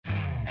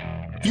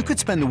You could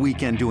spend the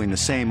weekend doing the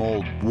same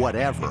old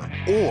whatever,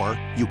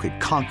 or you could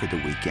conquer the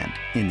weekend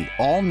in the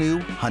all-new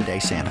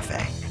Hyundai Santa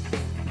Fe.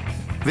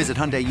 Visit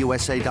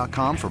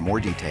HyundaiUSA.com for more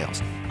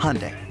details.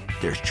 Hyundai,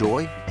 there's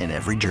joy in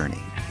every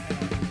journey.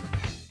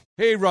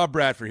 Hey, Rob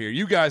Bradford here.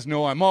 You guys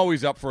know I'm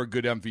always up for a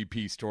good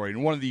MVP story,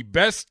 and one of the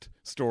best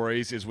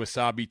stories is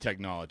Wasabi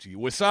Technology.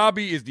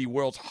 Wasabi is the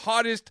world's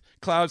hottest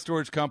cloud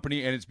storage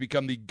company, and it's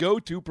become the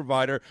go-to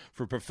provider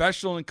for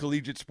professional and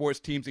collegiate sports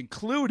teams,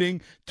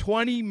 including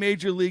 20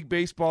 Major League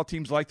Baseball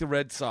teams like the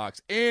Red Sox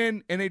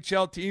and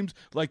NHL teams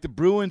like the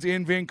Bruins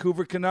and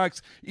Vancouver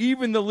Canucks.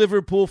 Even the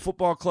Liverpool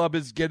Football Club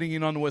is getting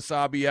in on the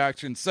Wasabi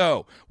action.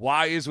 So,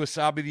 why is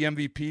Wasabi the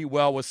MVP?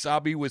 Well,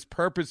 Wasabi was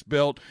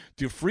purpose-built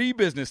to free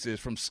businesses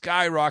from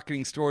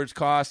skyrocketing storage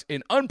costs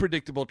and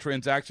unpredictable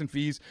transaction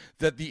fees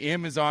that the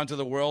Amazons of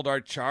the world are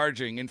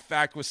charging. In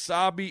fact,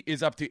 Wasabi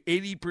is up to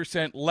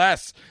 80%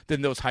 less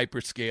than those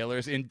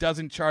hyperscalers and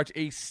doesn't charge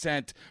a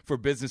cent for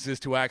businesses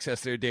to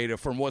access their data.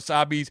 From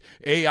Wasabi's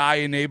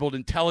AI-enabled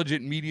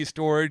intelligent media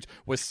storage,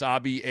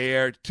 Wasabi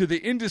Air, to the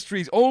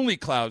industry's only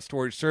cloud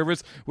storage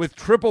service with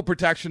triple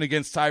protection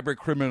against cyber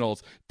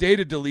criminals,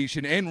 data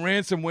deletion, and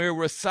ransomware,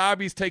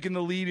 Wasabi's taken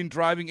the lead in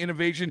driving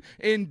innovation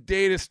in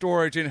data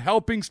storage and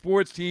helping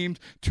sports teams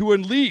to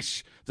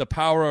unleash the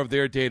power of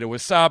their data.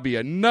 Wasabi,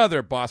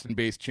 another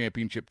Boston-based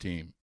championship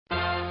team.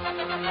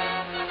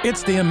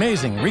 It's the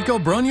amazing Rico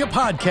Brogna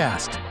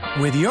podcast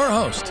with your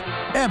host,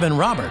 Evan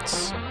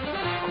Roberts.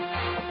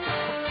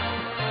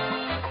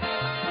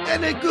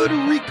 And a good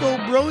Rico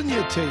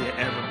Brogna to you,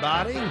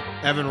 everybody.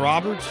 Evan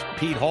Roberts,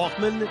 Pete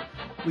Hoffman.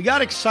 We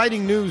got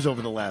exciting news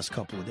over the last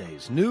couple of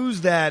days.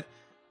 News that,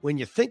 when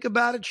you think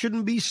about it,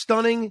 shouldn't be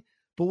stunning,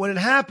 but when it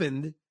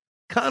happened,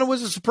 kind of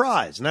was a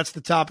surprise. And that's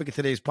the topic of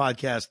today's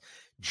podcast.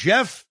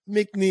 Jeff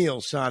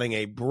McNeil signing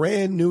a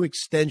brand new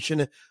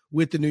extension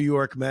with the New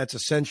York Mets,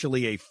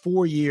 essentially a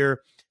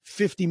 4-year,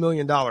 $50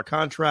 million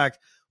contract.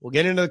 We'll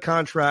get into the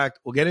contract.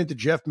 We'll get into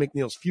Jeff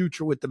McNeil's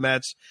future with the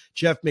Mets,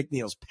 Jeff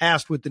McNeil's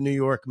past with the New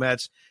York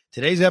Mets.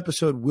 Today's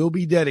episode will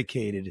be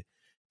dedicated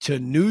to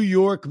New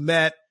York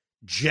Met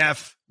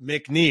Jeff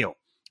McNeil.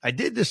 I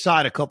did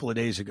decide a couple of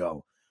days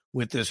ago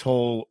with this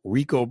whole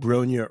Rico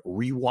Brogna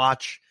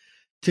rewatch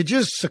to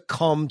just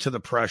succumb to the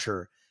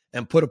pressure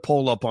and put a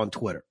poll up on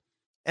Twitter.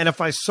 And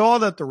if I saw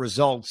that the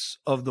results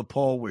of the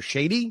poll were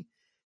shady,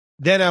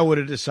 then I would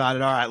have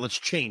decided, all right, let's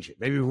change it.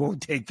 Maybe we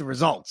won't take the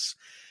results.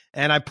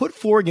 And I put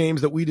 4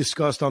 games that we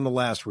discussed on the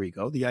last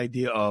Rico, the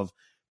idea of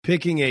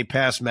picking a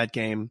past Met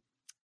game,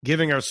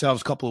 giving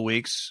ourselves a couple of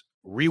weeks,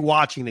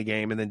 rewatching the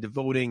game, and then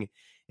devoting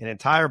an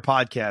entire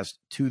podcast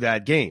to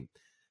that game.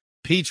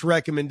 Pete's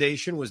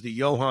recommendation was the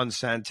Johan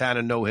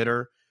Santana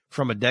no-hitter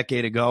from a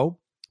decade ago.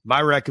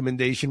 My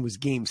recommendation was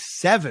Game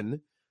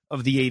 7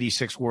 of the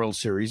 86 World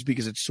Series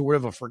because it's sort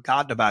of a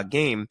forgotten about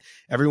game.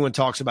 Everyone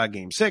talks about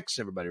Game 6.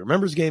 Everybody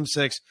remembers Game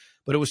 6,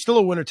 but it was still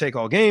a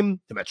winner-take-all game.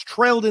 The Mets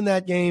trailed in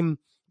that game.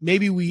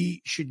 Maybe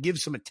we should give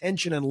some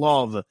attention and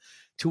love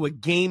to a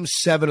Game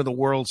 7 of the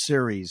World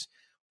Series.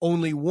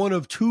 Only one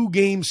of 2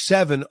 Game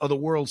 7 of the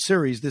World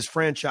Series this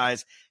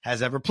franchise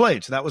has ever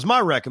played. So that was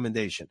my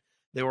recommendation.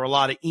 There were a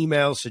lot of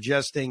emails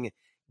suggesting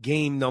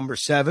Game number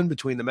 7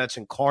 between the Mets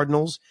and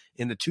Cardinals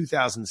in the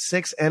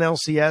 2006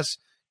 NLCS,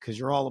 because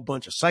you're all a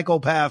bunch of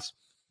psychopaths.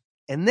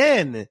 And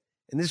then,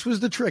 and this was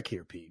the trick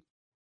here, Pete,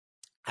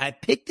 I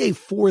picked a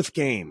 4th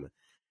game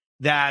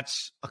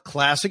that's a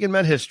classic in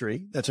Met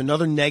history. That's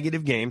another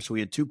negative game. So we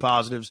had 2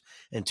 positives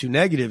and 2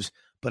 negatives,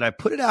 but I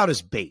put it out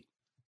as bait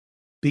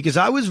because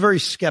I was very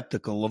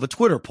skeptical of a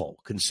Twitter poll,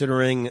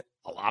 considering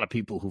a lot of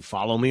people who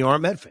follow me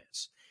aren't Met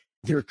fans.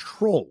 They're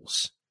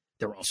trolls.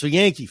 They're also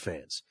Yankee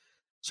fans.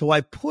 So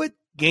I put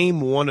Game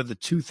 1 of the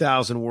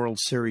 2000 World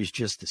Series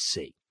just to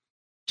see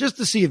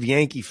if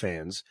Yankee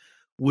fans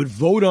would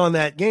vote on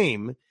that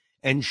game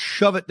and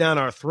shove it down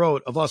our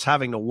throat of us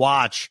having to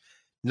watch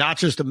not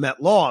just a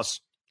Met loss,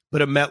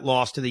 but a Met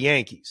loss to the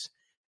Yankees.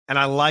 And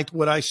I liked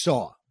what I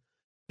saw.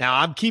 Now,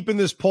 I'm keeping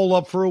this poll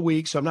up for a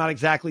week, so I'm not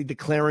exactly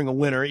declaring a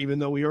winner, even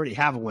though we already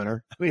have a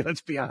winner. I mean,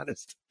 let's be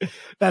honest.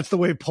 That's the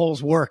way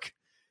polls work.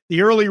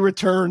 The early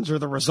returns are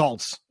the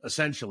results,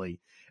 essentially.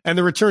 And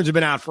the returns have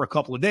been out for a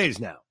couple of days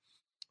now.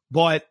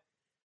 But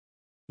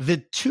the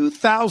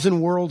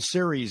 2000 World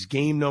Series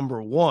game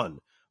number 1,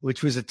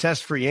 which was a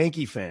test for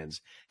Yankee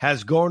fans,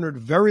 has garnered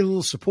very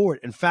little support.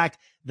 In fact,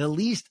 the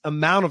least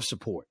amount of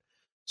support.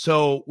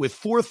 So with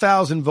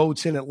 4,000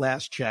 votes in at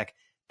last check,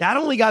 that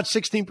only got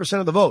 16%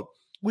 of the vote,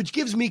 which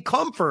gives me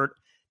comfort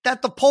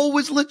that the poll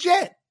was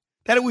legit,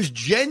 that it was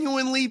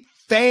genuinely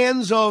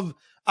fans of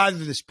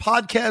either this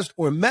podcast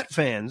or Met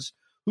fans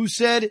who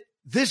said,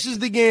 this is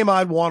the game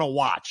I'd want to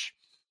watch.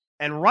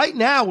 And right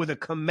now, with a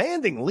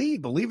commanding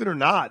lead, believe it or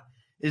not,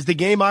 is the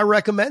game I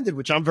recommended,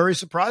 which I'm very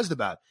surprised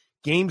about.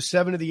 Game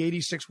 7 of the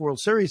 86 World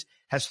Series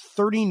has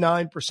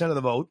 39% of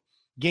the vote.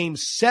 Game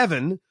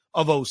 7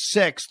 of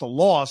 06, the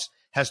loss,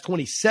 has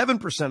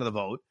 27% of the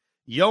vote.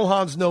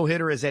 Johan's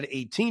no-hitter is at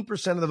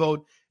 18% of the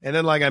vote. And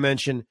then, like I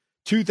mentioned,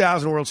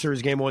 2000 World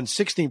Series Game 1,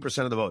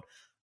 16% of the vote.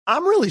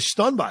 I'm really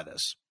stunned by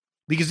this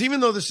Because even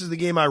though this is the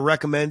game I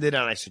recommended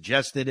and I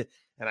suggested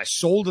and I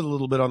sold it a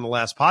little bit on the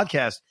last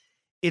podcast,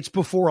 it's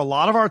before a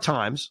lot of our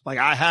times. Like,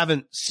 I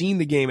haven't seen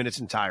the game in its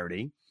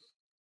entirety.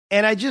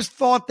 And I just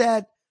thought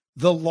that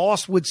the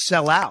loss would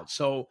sell out.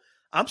 So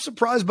I'm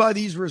surprised by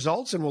these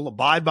results and will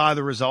abide by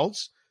the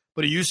results.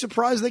 But are you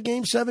surprised that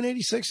Game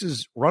 786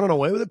 is running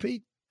away with it,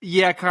 Pete?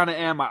 Yeah, I kind of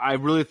am. I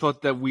really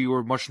thought that we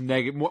were much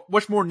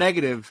more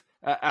negative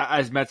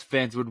as Mets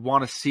fans, would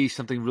want to see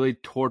something really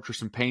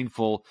torturous and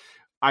painful.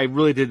 I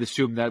really did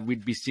assume that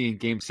we'd be seeing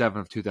Game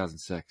 7 of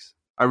 2006.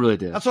 I really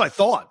did. That's what I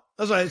thought.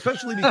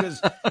 Especially because,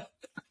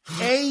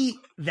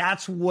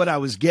 that's what I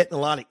was getting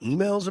a lot of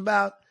emails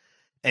about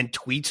and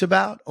tweets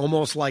about,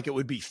 almost like it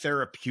would be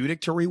therapeutic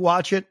to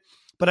rewatch it.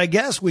 But I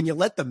guess when you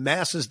let the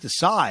masses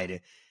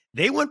decide,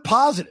 they went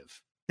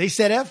positive. They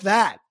said, F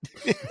that.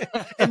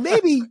 And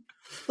maybe,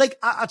 like,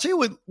 I'll tell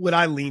you what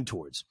I lean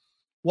towards.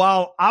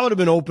 While I would have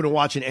been open to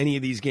watching any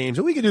of these games,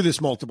 and we can do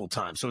this multiple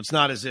times, so it's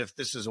not as if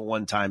this is a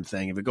one-time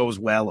thing. If it goes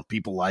well, if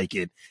people like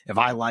it, if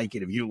I like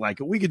it, if you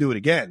like it, we could do it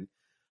again.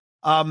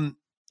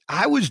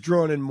 I was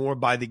drawn in more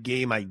by the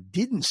game I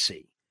didn't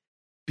see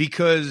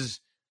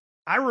because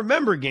I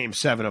remember Game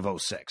 7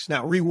 of 06.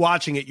 Now,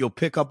 rewatching it, you'll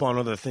pick up on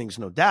other things,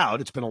 no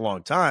doubt. It's been a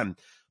long time,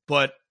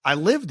 but I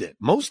lived it.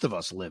 Most of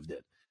us lived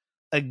it.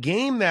 A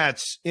game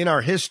that's in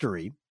our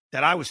history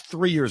that I was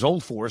 3 years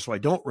old for, so I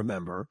don't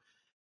remember,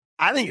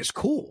 I think it's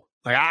cool.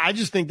 Like, I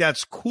just think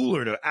that's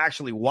cooler to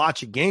actually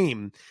watch a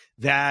game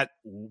that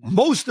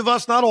most of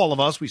us, not all of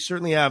us, we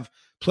certainly have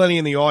plenty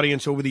in the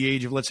audience over the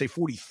age of, let's say,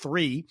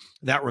 43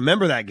 that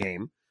remember that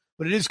game.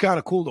 But it is kind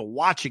of cool to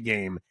watch a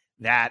game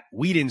that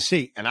we didn't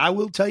see. And I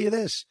will tell you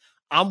this,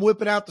 I'm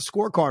whipping out the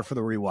scorecard for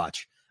the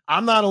rewatch.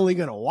 I'm not only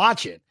going to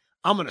watch it,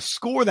 I'm going to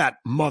score that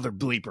mother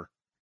bleeper.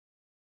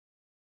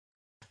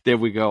 There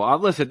we go.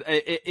 Listen,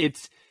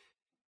 it's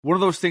one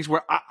of those things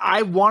where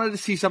I wanted to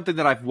see something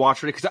that I've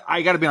watched already, because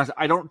I got to be honest,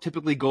 I don't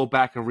typically go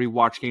back and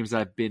rewatch games that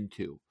I've been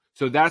to.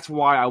 So that's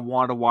why I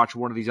want to watch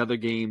one of these other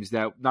games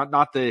that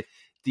not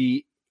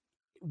the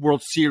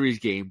World Series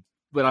game,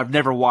 but I've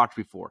never watched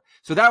before.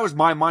 So that was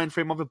my mind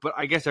frame of it, but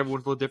I guess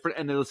everyone's a little different.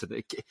 And then listen,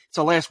 it's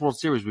the last World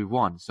Series we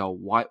won, so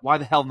why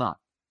the hell not?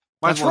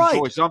 Might as well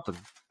enjoy something.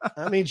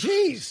 I mean,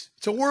 geez,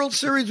 it's a World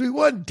Series we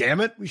won,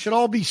 damn it. We should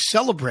all be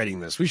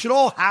celebrating this. We should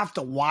all have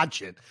to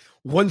watch it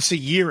once a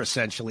year,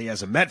 essentially,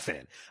 as a Met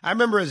fan. I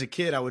remember as a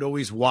kid, I would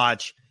always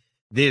watch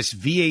this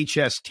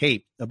VHS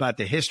tape about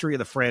the history of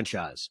the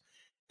franchise.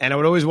 And I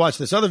would always watch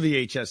this other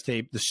VHS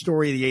tape, the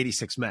story of the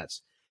 86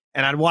 Mets.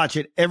 And I'd watch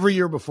it every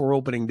year before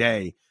opening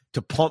day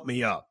to pump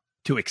me up,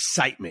 to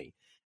excite me.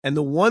 And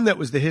the one that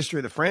was the history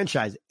of the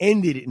franchise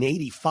ended in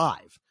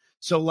 85.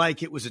 So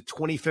like it was a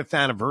 25th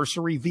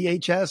anniversary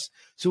VHS.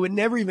 So it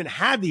never even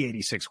had the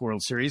 86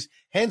 World Series.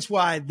 Hence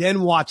why I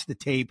then watched the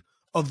tape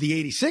of the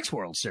 86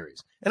 World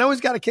Series. And I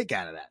always got a kick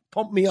out of that.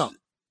 Pump me up.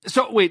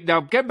 So wait,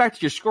 now get back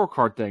to your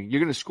scorecard thing.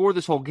 You're going to score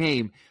this whole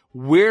game.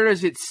 Where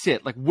does it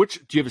sit? Like, do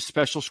you have a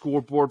special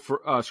scoreboard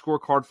for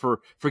scorecard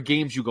for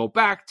games you go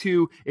back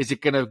to? Are you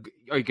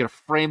going to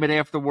frame it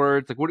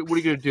afterwards? Like, what are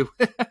you going to do?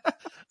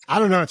 I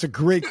don't know. It's a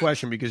great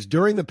question because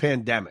during the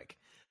pandemic,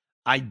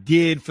 I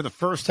did, for the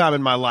first time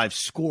in my life,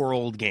 score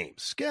old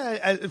games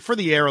for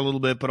the air a little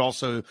bit, but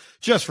also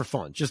just for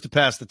fun, just to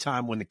pass the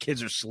time when the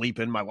kids are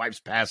sleeping. My wife's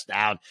passed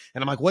out,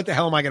 and I'm like, what the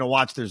hell am I going to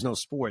watch? There's no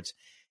sports.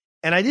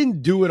 And I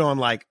didn't do it on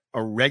like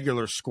a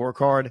regular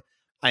scorecard.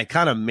 I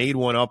kind of made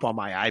one up on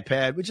my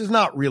iPad, which is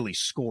not really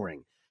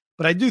scoring.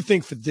 But I do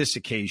think for this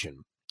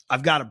occasion,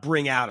 I've got to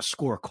bring out a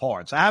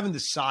scorecard. So I haven't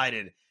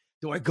decided,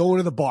 do I go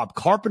into the Bob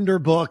Carpenter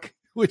book,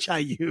 which I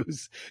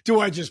use?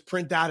 Do I just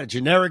print out a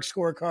generic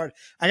scorecard?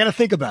 I got to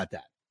think about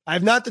that. I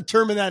have not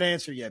determined that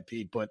answer yet,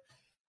 Pete, but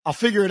I'll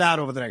figure it out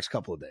over the next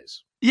couple of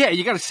days. Yeah,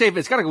 you got to save it.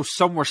 It's got to go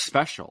somewhere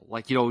special.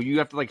 Like, you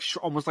have to like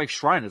almost like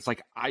shrine. It's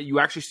like you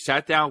actually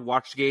sat down,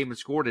 watched the game, and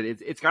scored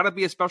it. It's got to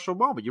be a special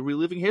moment. You're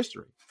reliving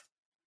history.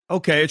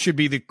 Okay, it should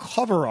be the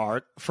cover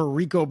art for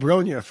Rico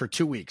Brogna for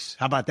 2 weeks.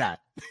 How about that?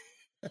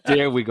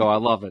 There we go. I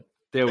love it.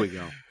 There we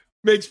go.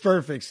 Makes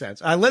perfect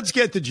sense. All right, let's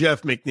get to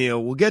Jeff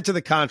McNeil. We'll get to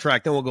the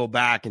contract, then we'll go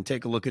back and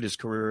take a look at his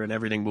career and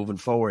everything moving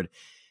forward.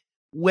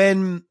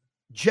 When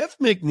Jeff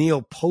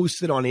McNeil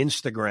posted on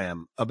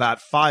Instagram about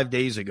 5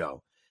 days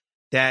ago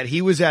that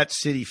he was at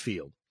Citi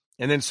Field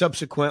and then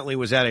subsequently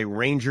was at a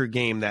Ranger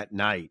game that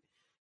night,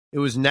 it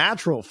was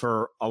natural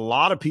for a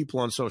lot of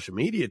people on social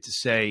media to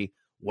say,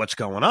 what's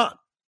going on?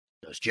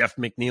 Is Jeff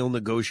McNeil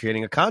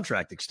negotiating a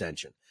contract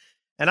extension?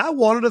 And I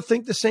wanted to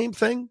think the same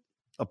thing.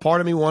 A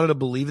part of me wanted to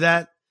believe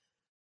that.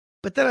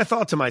 But then I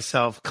thought to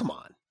myself, come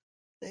on,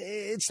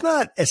 it's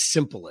not as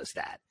simple as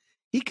that.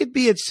 He could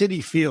be at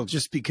Citi Field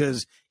just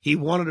because he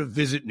wanted to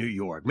visit New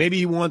York. Maybe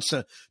he wants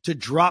to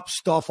drop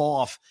stuff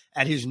off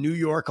at his New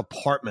York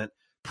apartment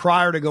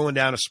prior to going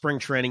down to spring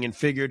training and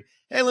figured,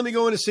 hey, let me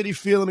go into Citi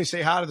Field. Let me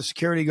say hi to the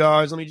security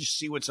guards. Let me just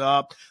see what's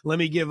up. Let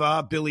me give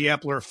Billy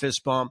Epler a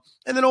fist bump.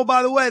 And then, oh,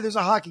 by the way, there's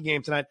a hockey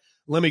game tonight.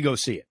 Let me go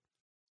see it.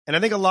 And I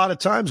think a lot of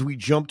times we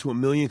jump to a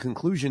million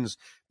conclusions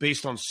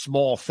based on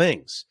small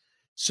things.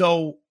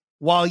 So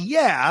while,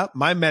 yeah,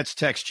 my Mets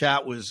text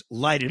chat was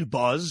lighted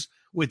abuzz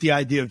with the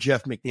idea of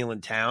Jeff McNeil in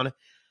town,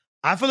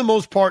 I, for the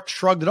most part,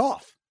 shrugged it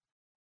off,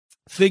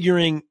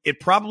 figuring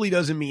it probably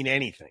doesn't mean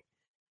anything.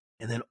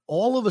 And then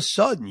all of a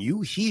sudden,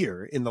 you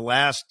hear in the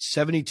last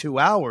 72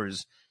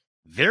 hours,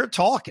 they're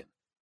talking.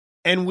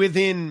 And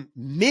within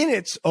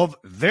minutes of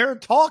their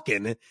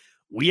talking,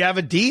 we have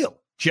a deal.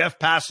 Jeff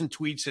Passan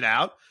tweets it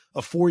out,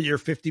 a 4-year,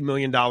 $50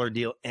 million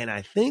deal. And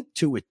I think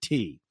to a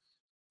T,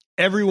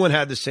 everyone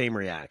had the same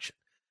reaction.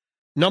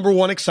 Number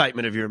one,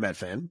 excitement if you're a Met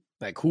fan.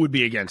 Like, who would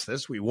be against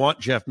this? We want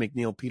Jeff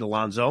McNeil, Pete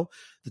Alonso,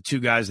 the two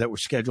guys that were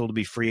scheduled to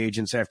be free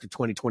agents after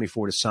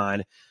 2024 to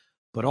sign.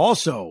 But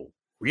also,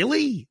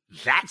 really?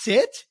 That's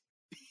it?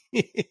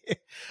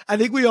 I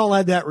think we all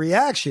had that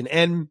reaction.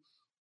 And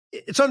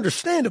it's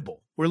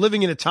understandable. We're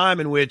living in a time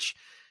in which,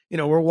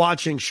 we're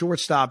watching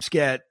shortstops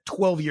get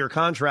 12-year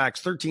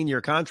contracts,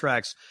 13-year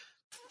contracts,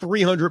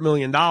 $300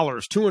 million,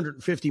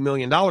 $250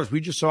 million. We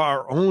just saw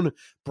our own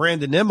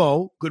Brandon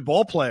Nimmo, good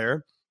ball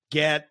player,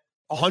 get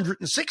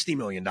 $160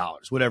 million,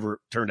 whatever it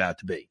turned out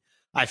to be.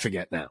 I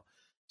forget now.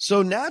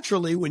 So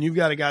naturally, when you've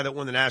got a guy that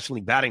won the National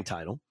League batting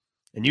title,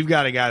 and you've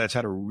got a guy that's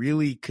had a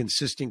really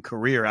consistent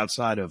career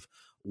outside of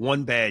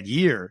one bad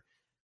year,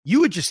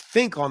 you would just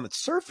think on the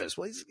surface,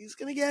 well, he's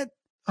going to get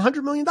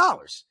 $100 million.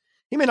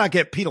 He may not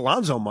get Pete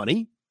Alonso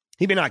money.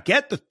 He may not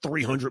get the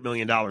 $300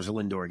 million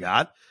Lindor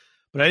got,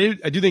 but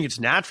I do think it's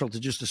natural to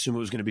just assume it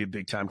was going to be a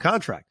big-time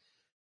contract.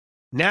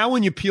 Now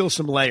when you peel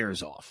some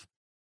layers off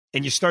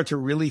and you start to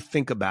really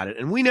think about it,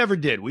 and we never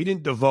did. We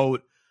didn't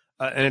devote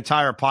an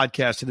entire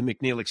podcast to the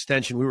McNeil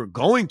extension. We were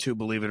going to,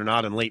 believe it or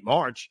not, in late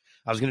March.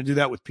 I was going to do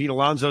that with Pete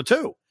Alonso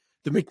too.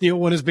 The McNeil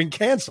one has been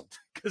canceled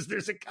because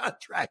there's a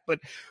contract, but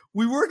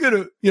we were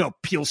going to,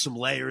 peel some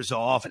layers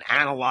off and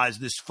analyze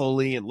this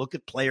fully and look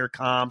at player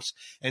comps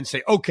and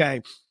say,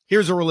 okay,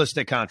 here's a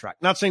realistic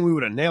contract. Not saying we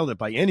would have nailed it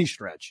by any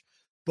stretch,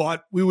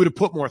 but we would have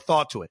put more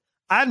thought to it.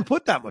 I hadn't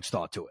put that much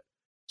thought to it.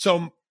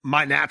 So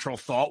my natural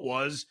thought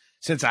was,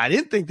 since I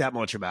didn't think that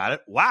much about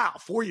it, wow,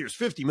 4 years,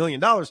 $50 million,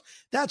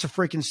 that's a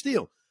freaking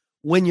steal.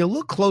 When you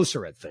look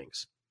closer at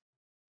things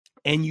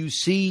and you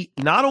see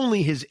not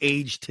only his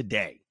age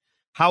today,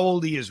 how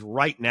old he is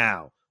right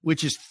now,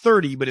 which is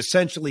 30, but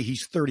essentially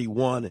he's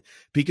 31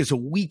 because a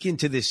week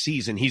into this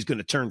season, he's going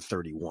to turn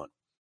 31.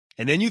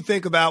 And then you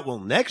think about, well,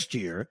 next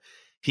year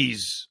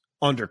he's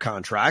under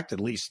contract,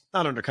 at least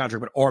not under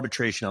contract, but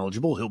arbitration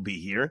eligible. He'll be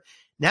here.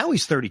 Now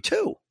he's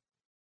 32.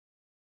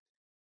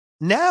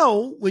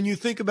 Now, when you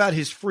think about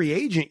his free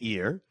agent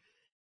year,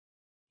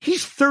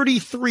 he's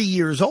 33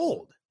 years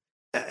old.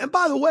 And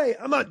by the way,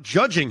 I'm not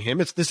judging him.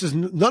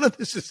 None of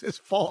this is his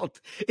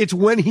fault. It's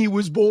when he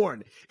was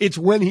born. It's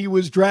when he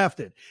was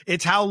drafted.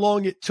 It's how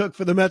long it took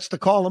for the Mets to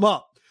call him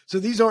up. So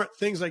these aren't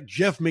things like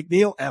Jeff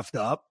McNeil effed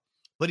up,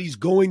 but he's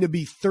going to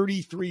be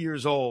 33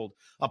 years old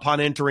upon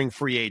entering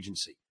free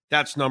agency.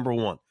 That's number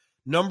one.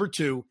 Number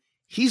two,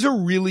 he's a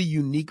really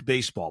unique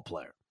baseball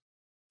player.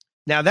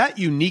 Now, that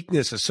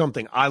uniqueness is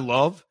something I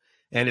love,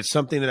 and it's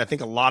something that I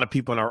think a lot of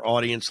people in our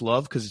audience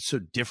love because it's so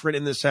different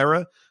in this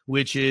era,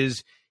 which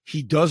is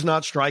he does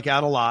not strike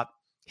out a lot.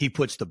 He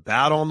puts the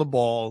bat on the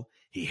ball.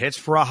 He hits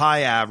for a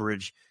high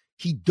average.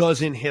 He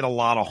doesn't hit a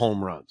lot of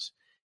home runs.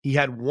 He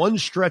had one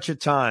stretch of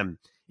time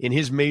in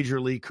his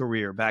major league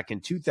career back in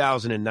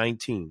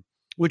 2019,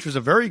 which was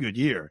a very good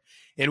year,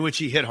 in which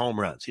he hit home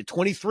runs. He hit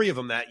 23 of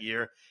them that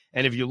year.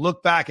 And if you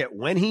look back at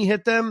when he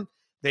hit them,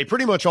 they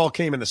pretty much all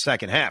came in the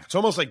second half. It's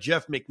almost like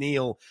Jeff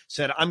McNeil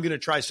said, I'm going to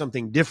try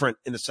something different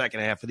in the second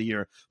half of the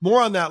year.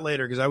 More on that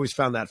later because I always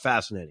found that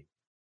fascinating.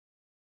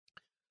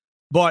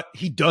 But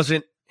he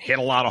doesn't hit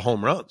a lot of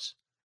home runs.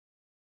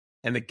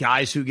 And the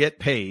guys who get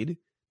paid,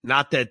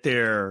 not that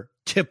they're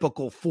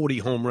typical 40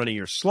 home run a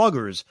year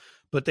sluggers,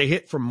 but they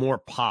hit for more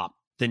pop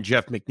than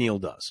Jeff McNeil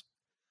does.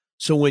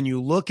 So when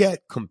you look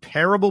at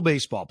comparable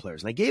baseball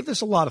players, and I gave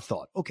this a lot of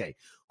thought, okay,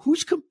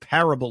 who's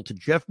comparable to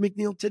Jeff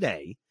McNeil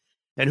today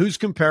and who's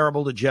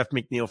comparable to Jeff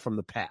McNeil from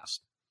the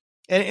past?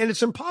 And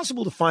it's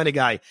impossible to find a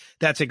guy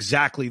that's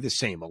exactly the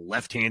same, a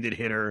left-handed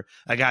hitter,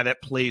 a guy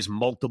that plays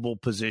multiple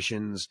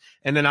positions,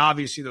 and then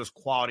obviously those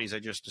qualities I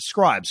just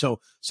described.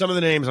 So some of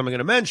the names I'm going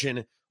to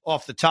mention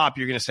off the top,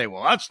 you're going to say,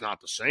 well, that's not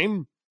the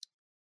same.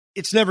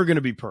 It's never going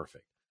to be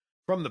perfect.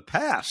 From the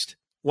past,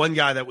 one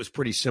guy that was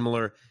pretty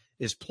similar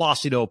is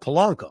Placido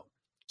Polanco.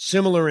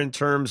 Similar in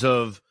terms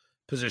of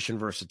position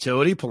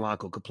versatility.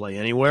 Polanco could play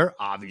anywhere.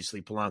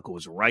 Obviously, Polanco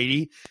was a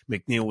righty.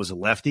 McNeil was a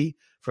lefty.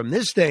 From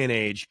this day and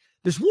age,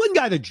 there's one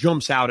guy that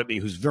jumps out at me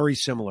who's very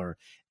similar,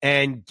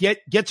 and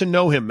get to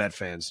know him, Met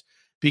fans,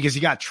 because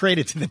he got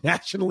traded to the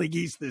National League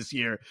East this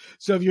year.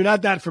 So if you're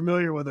not that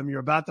familiar with him,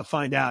 you're about to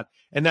find out,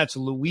 and that's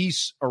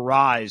Luis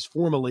Ariz,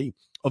 formerly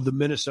of the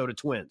Minnesota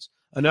Twins.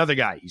 Another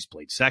guy, he's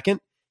played second,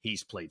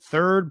 he's played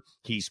third,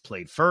 he's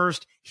played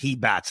first, he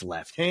bats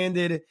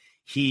left-handed,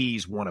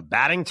 he's won a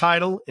batting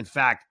title. In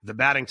fact, the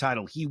batting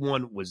title he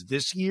won was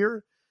this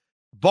year,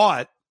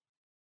 but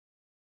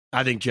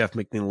I think Jeff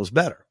McNeil is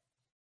better.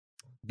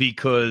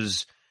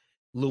 Because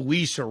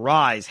Luis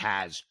Ariz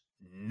has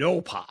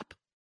no pop.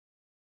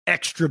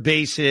 extra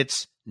base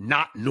hits,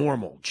 not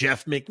normal.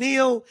 Jeff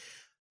McNeil,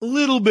 a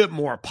little bit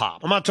more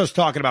pop. I'm not just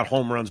talking about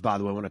home runs, by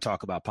the way, when I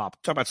talk about pop. I'm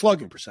talking about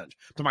slugging percentage.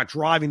 I'm talking about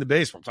driving the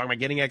baseball. I'm talking about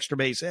getting extra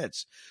base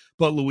hits.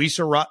 But Luis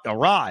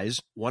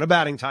Arraez won a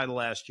batting title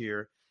last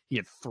year. He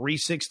had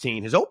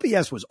 316. His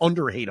OPS was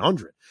under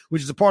 800,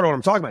 which is a part of what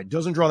I'm talking about.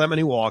 Doesn't draw that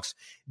many walks,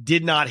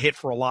 did not hit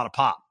for a lot of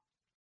pop,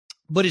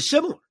 but is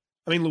similar.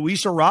 I mean,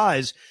 Luis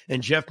Arraez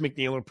and Jeff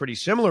McNeil are pretty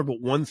similar,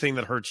 but one thing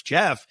that hurts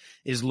Jeff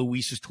is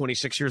Luis is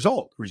 26 years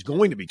old, or he's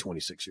going to be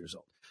 26 years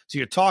old. So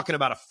you're talking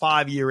about a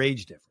 5-year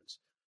age difference,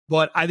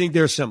 but I think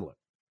they're similar.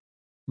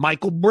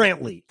 Michael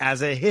Brantley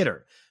as a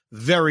hitter,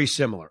 very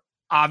similar.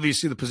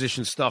 Obviously, the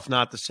position stuff,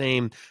 not the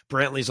same.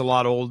 Brantley's a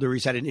lot older.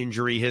 He's had an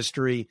injury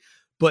history.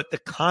 But the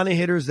kind of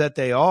hitters that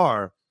they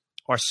are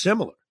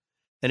similar.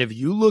 And if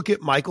you look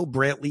at Michael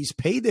Brantley's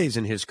paydays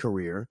in his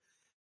career,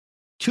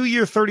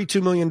 2-year,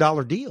 $32 million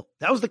deal.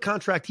 That was the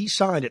contract he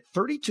signed at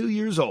 32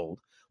 years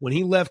old when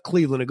he left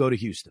Cleveland to go to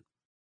Houston.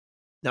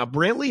 Now,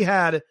 Brantley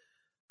had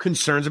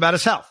concerns about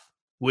his health,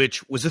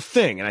 which was a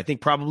thing, and I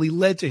think probably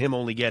led to him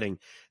only getting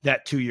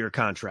that 2-year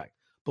contract.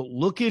 But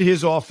look at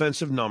his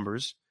offensive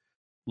numbers.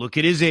 Look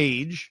at his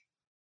age.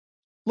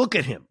 Look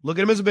at him. Look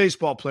at him as a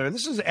baseball player. And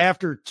this is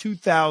after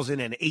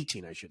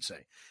 2018, I should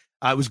say.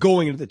 I was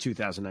going into the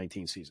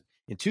 2019 season.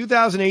 In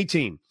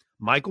 2018,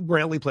 Michael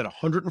Brantley played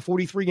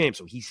 143 games,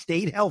 so he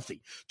stayed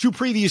healthy. 2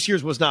 previous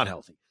years was not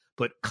healthy.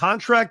 But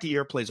contract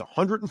year, plays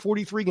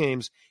 143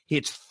 games,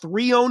 hits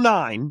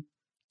 .309,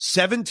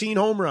 17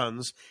 home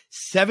runs,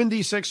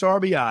 76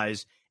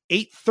 RBIs,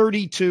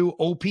 832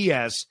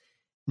 OPS,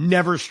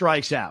 never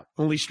strikes out.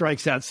 Only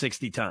strikes out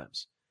 60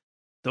 times.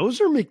 Those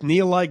are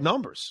McNeil-like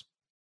numbers.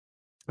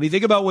 I mean,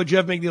 think about what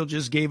Jeff McNeil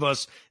just gave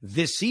us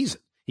this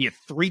season. He had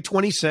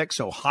 326,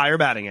 so higher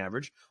batting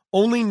average,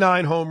 only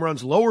 9 home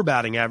runs, lower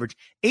batting average,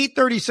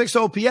 836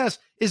 OPS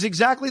is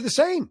exactly the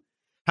same.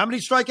 How many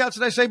strikeouts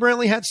did I say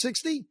Brantley had?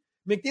 60?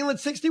 McNeil had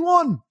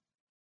 61.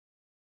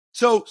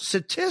 So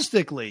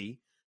statistically,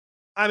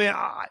 I mean,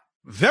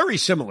 very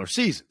similar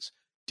seasons,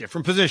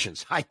 different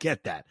positions. I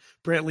get that.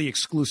 Brantley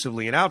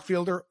exclusively an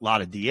outfielder, a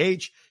lot of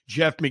DH.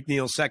 Jeff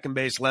McNeil, second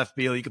base, left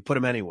field. You could put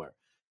him anywhere.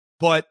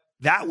 But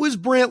that was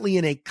Brantley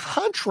in a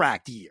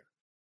contract year.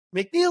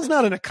 McNeil's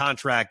not in a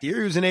contract year.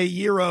 He was in a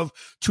year of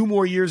 2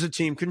 more years of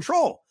team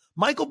control.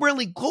 Michael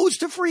Brantley goes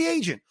to free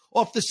agent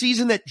off the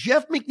season that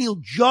Jeff McNeil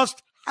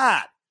just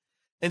had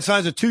and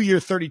signs a 2-year,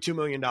 $32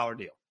 million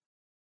deal.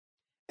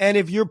 And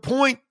if your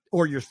point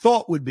or your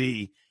thought would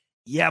be,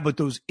 yeah, but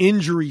those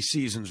injury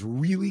seasons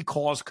really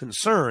cause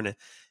concern,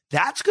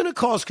 that's going to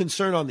cause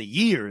concern on the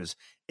years.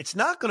 It's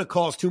not going to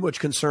cause too much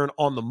concern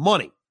on the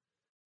money.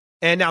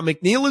 And now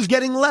McNeil is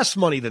getting less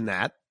money than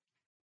that,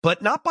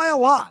 but not by a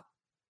lot.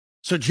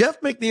 So Jeff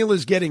McNeil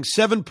is getting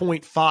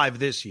 7.5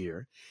 this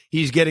year.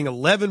 He's getting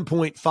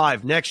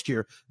 11.5 next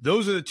year.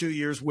 Those are the 2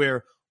 years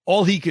where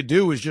all he could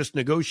do is just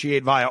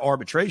negotiate via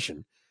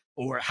arbitration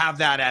or have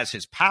that as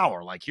his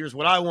power. Like, here's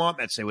what I want.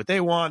 Let's say what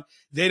they want.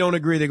 They don't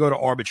agree. They go to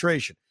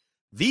arbitration.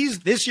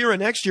 This year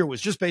and next year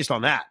was just based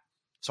on that.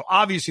 So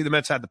obviously the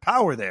Mets had the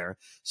power there.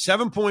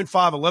 7.5,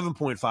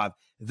 11.5.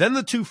 Then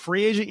the 2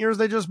 free agent years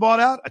they just bought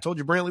out. I told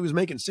you Brantley was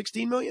making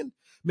 $16 million.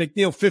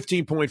 McNeil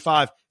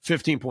 15.5,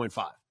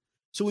 15.5.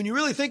 So when you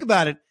really think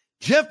about it,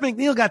 Jeff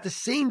McNeil got the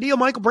same deal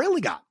Michael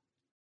Brantley got.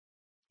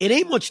 It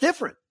ain't much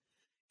different.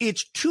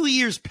 It's 2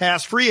 years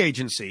past free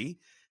agency.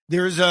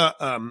 There's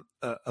a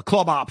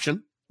club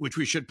option, which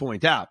we should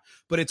point out,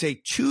 but it's a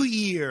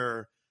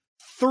 2-year,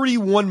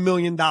 $31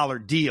 million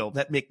deal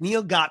that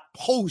McNeil got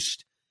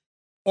post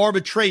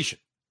arbitration.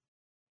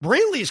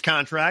 Brantley's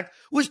contract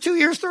was 2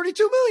 years, $32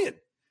 million.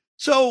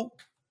 So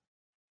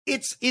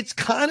it's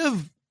kind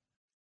of,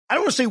 I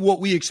don't want to say what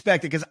we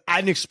expected because I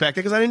didn't expect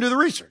it because I didn't do the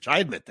research. I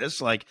admit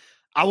this. Like,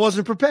 I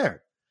wasn't prepared.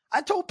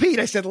 I told Pete,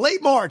 I said,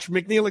 late March,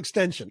 McNeil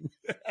extension.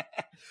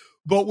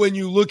 But when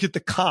you look at the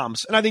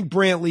comps, and I think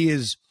Brantley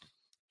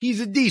he's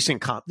a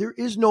decent comp. There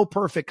is no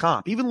perfect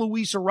comp. Even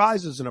Luis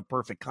Arraez isn't a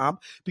perfect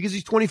comp because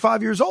he's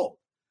 25 years old.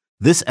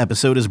 This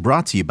episode is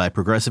brought to you by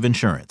Progressive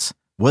Insurance.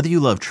 Whether you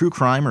love true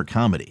crime or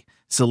comedy,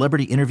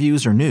 celebrity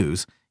interviews or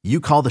news, you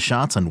call the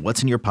shots on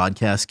what's in your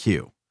podcast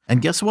queue.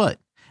 And guess what?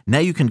 Now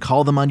you can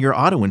call them on your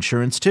auto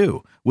insurance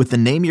too with the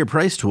Name Your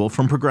Price tool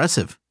from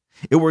Progressive.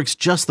 It works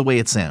just the way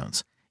it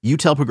sounds. You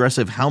tell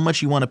Progressive how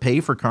much you want to pay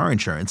for car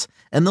insurance,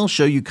 and they'll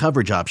show you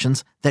coverage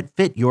options that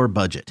fit your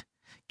budget.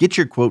 Get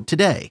your quote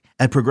today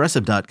at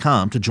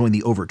Progressive.com to join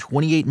the over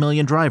 28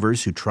 million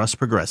drivers who trust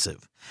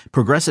Progressive.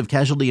 Progressive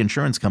Casualty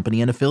Insurance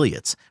Company and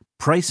Affiliates.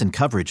 Price and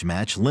coverage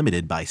match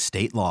limited by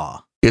state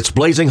law. It's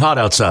blazing hot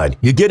outside.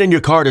 You get in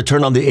your car to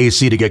turn on the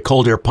AC to get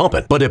cold air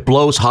pumping, but it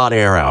blows hot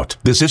air out.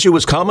 This issue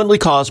is commonly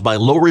caused by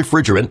low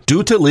refrigerant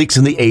due to leaks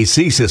in the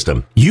AC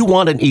system. You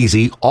want an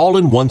easy,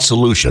 all-in-one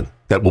solution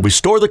that will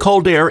restore the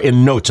cold air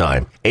in no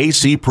time.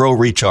 AC Pro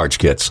Recharge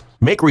Kits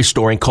make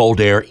restoring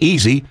cold air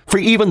easy for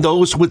even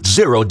those with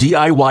zero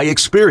DIY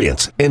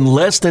experience in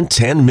less than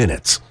 10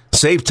 minutes.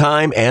 Save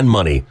time and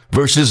money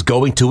versus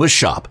going to a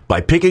shop by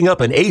picking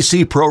up an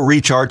AC Pro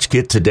Recharge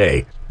Kit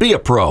today. Be a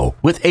pro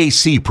with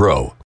AC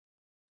Pro.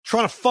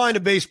 Trying to find a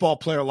baseball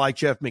player like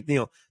Jeff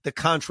McNeil, the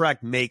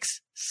contract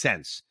makes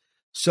sense.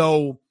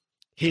 So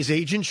his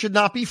agent should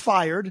not be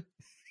fired.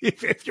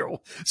 If you're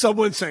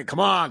someone saying, come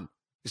on,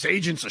 this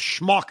agent's a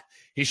schmuck,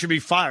 he should be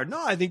fired.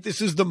 No, I think this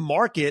is the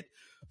market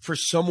for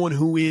someone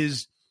who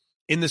is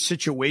in the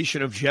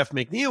situation of Jeff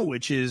McNeil,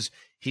 which is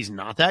he's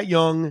not that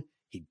young.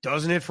 He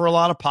doesn't hit for a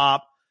lot of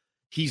pop.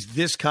 He's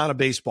this kind of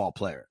baseball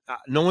player.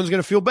 No one's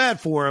going to feel bad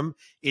for him.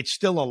 It's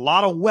still a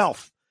lot of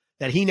wealth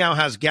that he now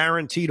has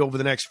guaranteed over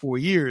the next 4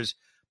 years.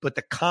 But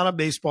the kind of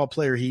baseball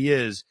player he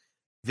is,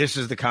 this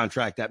is the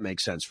contract that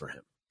makes sense for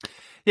him.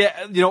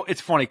 Yeah, it's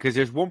funny because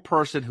there's one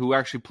person who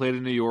actually played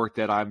in New York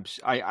that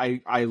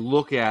I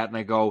look at and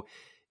I go,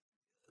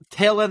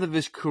 tail end of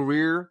his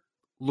career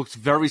looks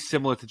very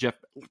similar to Jeff,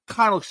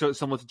 kind of looks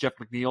similar to Jeff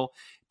McNeil,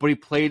 but he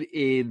played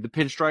in the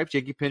pinstripes,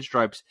 Yankee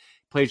pinstripes,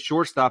 played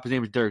shortstop. His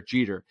name is Derek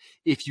Jeter.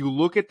 If you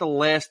look at the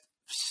last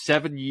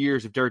 7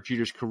 years of Derek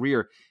Jeter's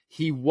career,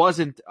 he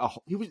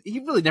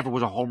really never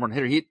was a home run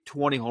hitter. He hit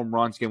 20 home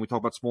runs. Again, we talk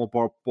about small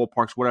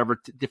ballparks,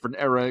 whatever, different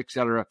era,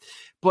 etc.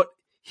 But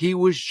he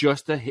was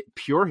just a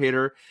pure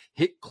hitter,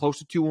 hit close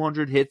to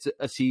 200 hits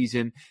a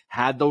season,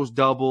 had those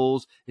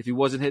doubles. If he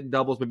wasn't hitting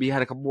doubles, maybe he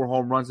had a couple more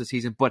home runs this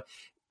season. But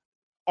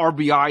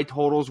RBI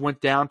totals went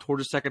down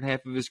towards the second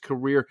half of his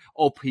career.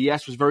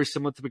 OPS was very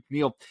similar to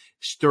McNeil.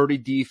 Sturdy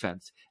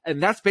defense.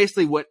 And that's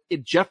basically what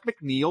Jeff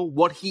McNeil,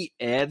 what he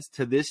adds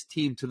to this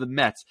team, to the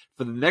Mets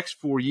for the next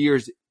 4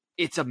 years.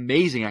 It's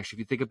amazing, actually, if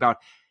you think about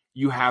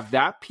you have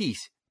that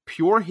piece,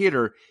 pure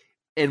hitter,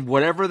 and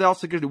whatever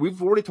else they're going to do.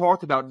 We've already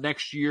talked about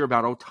next year,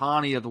 about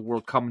Ohtani of the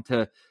world coming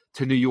to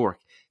New York.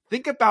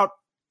 Think about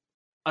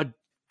a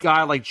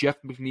guy like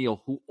Jeff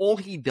McNeil, who all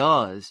he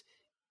does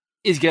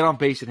is get on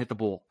base and hit the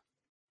ball.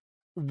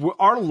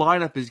 Our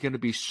lineup is going to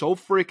be so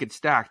freaking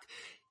stacked.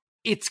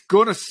 It's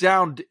going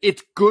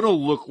to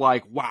look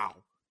like, wow,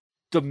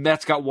 the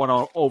Mets got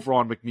one over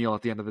on McNeil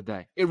at the end of the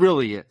day. It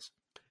really is.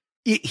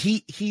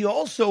 He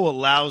also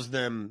allows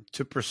them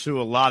to pursue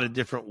a lot of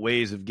different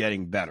ways of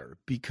getting better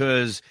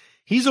because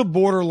he's a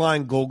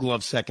borderline Gold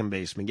Glove second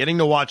baseman. Getting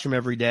to watch him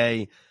every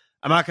day,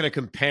 I'm not going to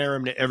compare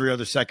him to every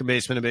other second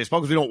baseman in baseball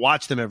because we don't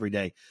watch them every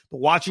day. But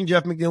watching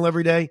Jeff McNeil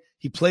every day,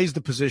 he plays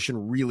the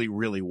position really,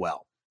 really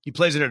well. He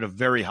plays it at a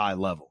very high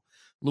level.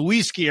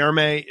 Luis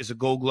Guillorme is a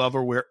Gold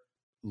Glover where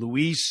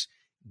Luis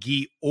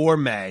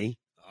Guillorme,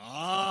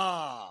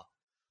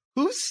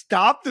 who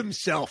stopped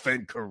himself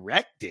and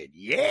corrected?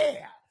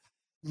 Yeah.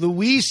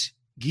 Luis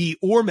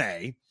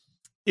Guillorme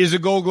is a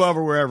Gold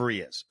Glover wherever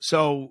he is.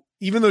 So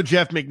even though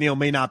Jeff McNeil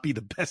may not be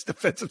the best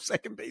defensive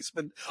second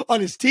baseman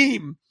on his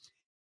team,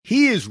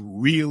 he is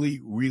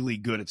really, really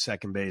good at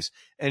second base,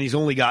 and he's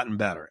only gotten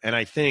better. And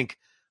I think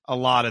a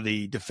lot of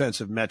the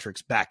defensive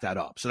metrics back that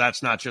up. So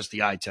that's not just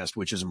the eye test,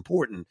 which is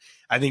important.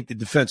 I think the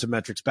defensive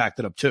metrics back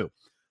that up too.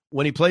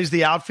 When he plays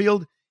the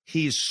outfield,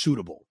 he is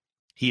suitable.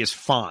 He is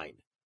fine.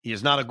 He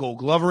is not a Gold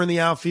Glover in the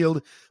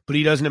outfield, but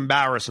he doesn't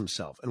embarrass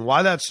himself. And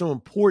why that's so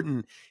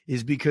important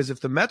is because if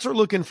the Mets are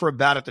looking for a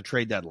bat at the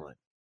trade deadline,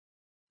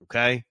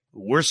 okay,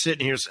 we're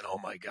sitting here saying, oh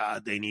my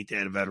God, they need to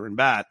add a veteran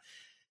bat.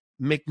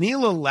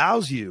 McNeil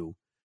allows you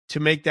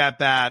to make that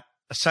bat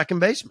a second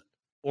baseman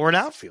or an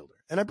outfielder.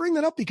 And I bring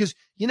that up because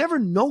you never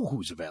know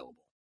who's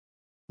available.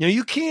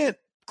 You can't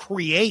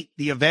create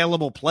the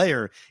available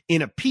player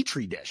in a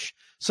petri dish.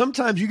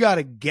 Sometimes you got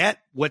to get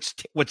what's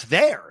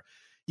there.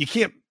 You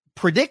can't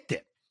predict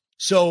it.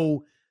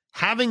 So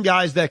having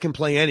guys that can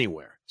play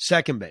anywhere,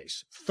 second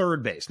base,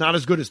 third base, not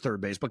as good as third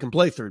base, but can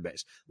play third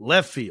base,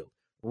 left field,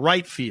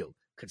 right field,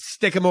 could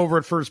stick him over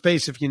at first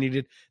base if you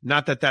needed.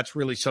 Not that that's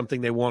really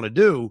something they want to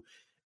do.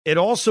 It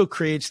also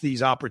creates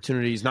these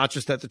opportunities, not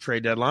just at the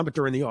trade deadline, but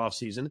during the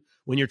offseason,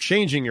 when you're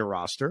changing your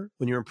roster,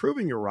 when you're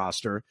improving your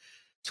roster,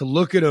 to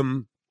look at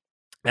him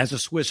as a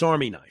Swiss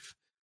Army knife,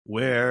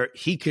 where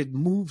he could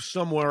move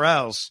somewhere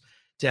else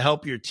to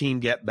help your team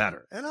get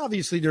better. And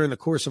obviously, during the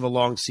course of a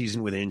long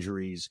season with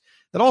injuries,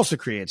 that also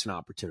creates an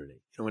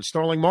opportunity. When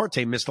Starling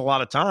Marte missed a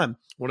lot of time,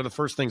 one of the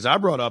first things I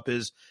brought up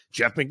is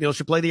Jeff McNeil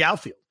should play the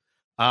outfield.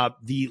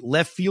 The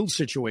left field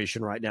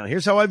situation right now,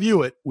 here's how I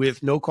view it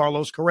with no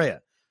Carlos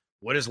Correa.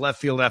 What does left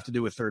field have to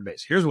do with third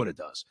base? Here's what it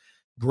does.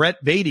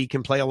 Brett Baty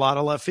can play a lot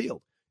of left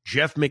field.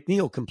 Jeff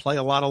McNeil can play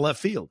a lot of left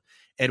field.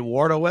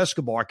 Eduardo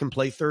Escobar can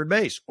play third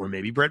base, or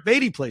maybe Brett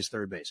Baty plays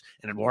third base,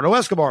 and Eduardo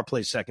Escobar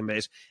plays second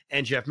base,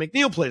 and Jeff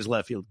McNeil plays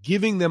left field,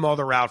 giving them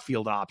other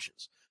outfield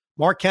options.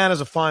 Mark Canha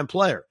is a fine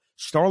player.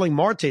 Starling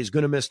Marte is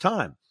going to miss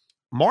time.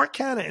 Mark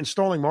Canha and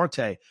Starling Marte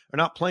are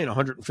not playing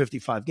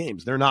 155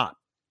 games. They're not,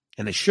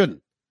 and they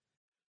shouldn't.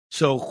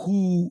 So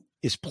who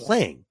is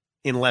playing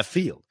in left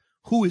field?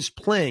 Who is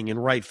playing in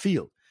right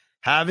field?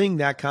 Having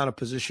that kind of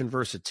position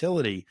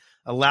versatility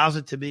allows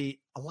it to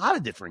be a lot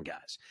of different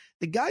guys.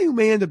 The guy who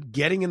may end up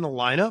getting in the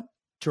lineup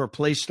to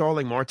replace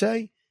Starling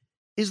Marte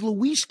is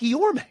Luis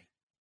Guillorme.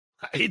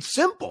 It's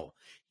simple.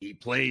 He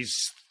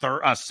plays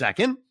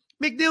second.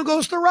 McNeil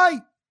goes to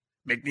right.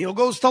 McNeil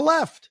goes to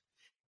left.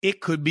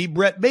 It could be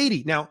Brett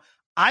Baty. Now,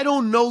 I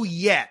don't know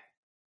yet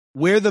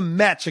where the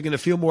Mets are going to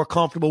feel more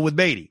comfortable with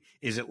Beatty.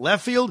 Is it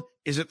left field?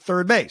 Is it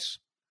third base?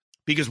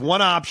 Because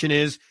one option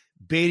is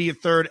Beatty at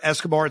third,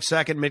 Escobar at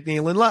second,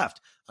 McNeil in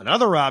left.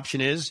 Another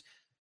option is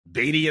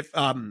Beatty at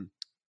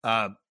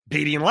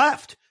Beatty in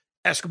left,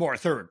 Escobar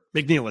third,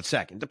 McNeil at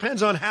second.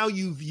 Depends on how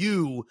you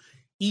view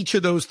each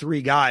of those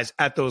three guys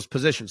at those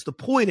positions. The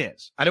point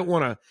is, I don't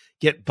want to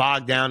get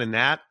bogged down in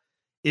that,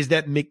 is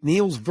that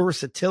McNeil's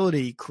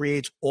versatility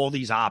creates all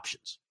these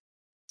options,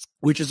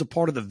 which is a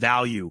part of the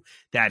value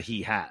that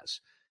he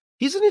has.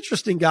 He's an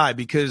interesting guy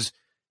because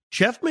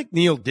Jeff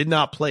McNeil did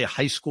not play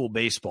high school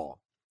baseball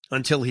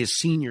until his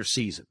senior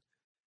season.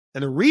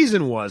 And the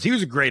reason was he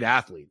was a great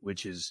athlete,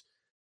 which is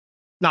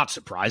not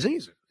surprising.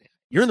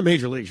 You're in the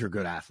major leagues, you're a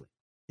good athlete.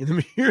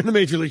 You're in the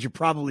major leagues, you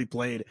probably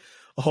played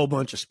a whole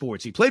bunch of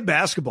sports. He played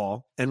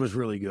basketball and was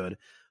really good,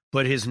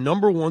 but his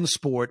number one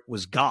sport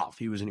was golf.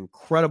 He was an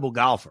incredible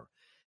golfer.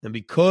 And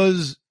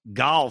because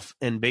golf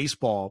and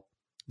baseball,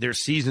 their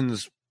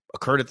seasons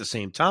occurred at the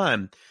same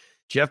time,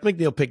 Jeff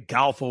McNeil picked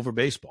golf over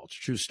baseball. It's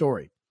a true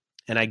story.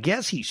 And I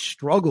guess he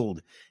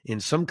struggled in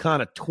some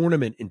kind of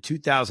tournament in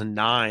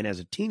 2009 as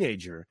a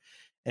teenager,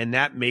 and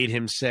that made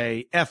him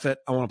say, F it,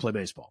 I want to play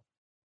baseball.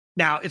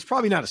 Now, it's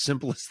probably not as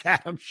simple as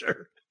that, I'm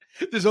sure.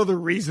 There's other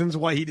reasons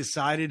why he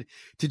decided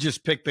to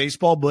just pick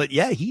baseball. But,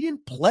 yeah, he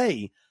didn't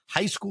play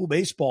high school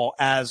baseball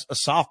as a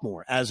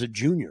sophomore, as a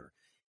junior.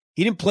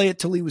 He didn't play it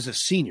till he was a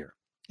senior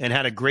and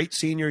had a great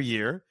senior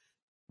year,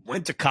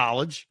 went to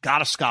college,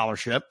 got a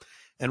scholarship,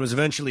 and was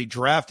eventually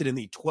drafted in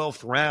the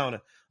 12th round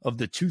of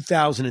the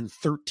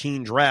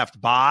 2013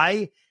 draft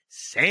by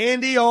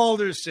Sandy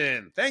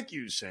Alderson. Thank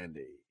you,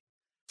 Sandy.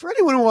 For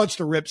anyone who wants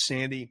to rip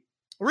Sandy,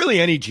 or really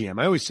any GM,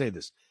 I always say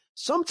this,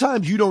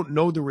 sometimes you don't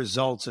know the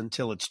results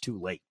until it's too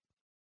late.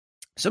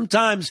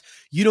 Sometimes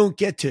you don't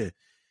get to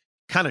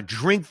kind of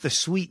drink the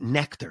sweet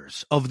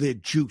nectars of the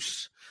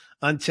juice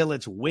until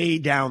it's way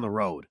down the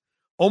road.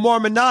 Omar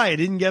Minaya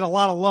didn't get a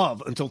lot of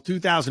love until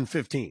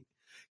 2015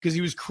 because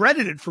he was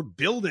credited for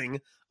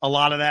building a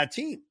lot of that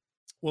team.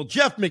 Well,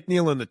 Jeff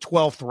McNeil in the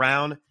 12th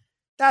round,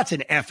 that's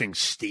an effing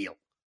steal.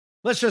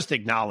 Let's just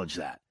acknowledge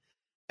that.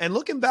 And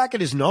looking back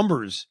at his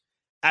numbers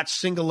at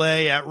single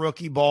A, at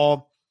rookie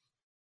ball,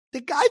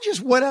 the guy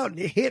just went out and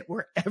hit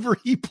wherever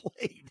he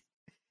played.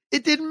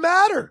 It didn't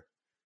matter.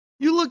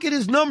 You look at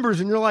his numbers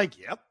and you're like,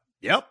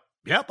 yep.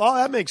 Oh,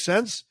 that makes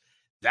sense.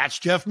 That's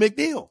Jeff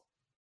McNeil.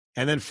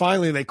 And then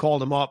finally they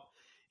called him up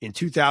in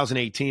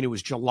 2018. It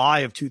was July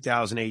of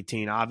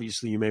 2018.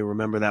 Obviously, you may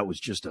remember that was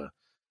just an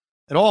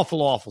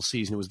awful, awful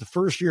season. It was the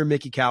first year of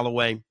Mickey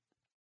Callaway.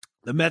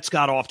 The Mets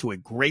got off to a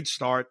great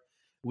start.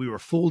 We were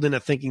fooled into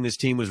thinking this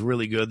team was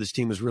really good. This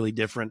team was really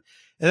different.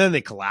 And then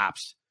they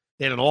collapsed.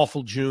 They had an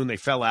awful June. They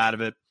fell out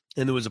of it.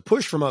 And there was a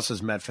push from us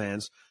as Met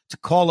fans to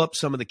call up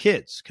some of the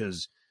kids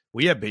because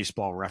we have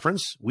Baseball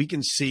Reference. We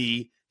can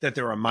see that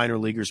there are minor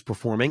leaguers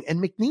performing.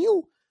 And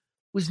McNeil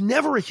was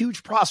never a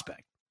huge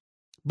prospect.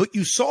 But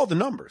you saw the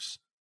numbers.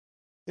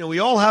 You know, we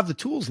all have the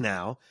tools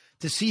now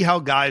to see how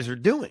guys are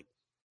doing.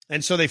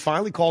 And so they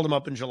finally called him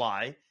up in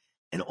July,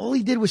 and all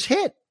he did was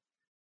hit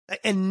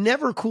and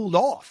never cooled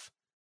off.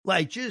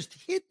 Like, just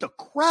hit the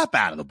crap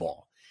out of the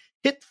ball.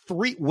 Hit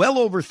well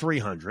over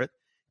 300.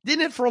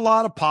 Didn't hit for a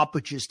lot of pop,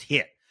 but just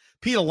hit.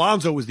 Pete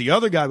Alonso was the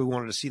other guy we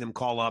wanted to see them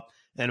call up,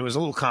 and it was a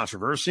little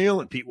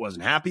controversial, and Pete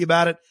wasn't happy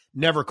about it.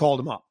 Never called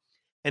him up.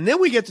 And then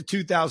we get to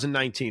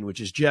 2019, which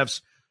is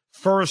Jeff's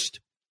first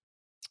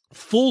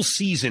full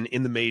season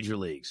in the major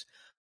leagues.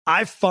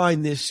 I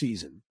find this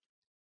season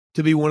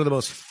to be one of the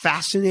most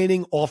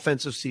fascinating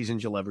offensive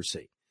seasons you'll ever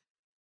see.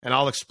 And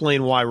I'll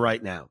explain why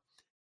right now.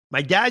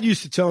 My dad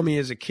used to tell me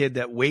as a kid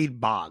that Wade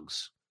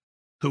Boggs,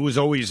 who was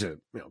always a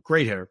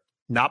great hitter,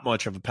 not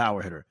much of a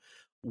power hitter,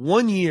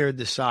 one year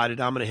decided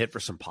I'm going to hit for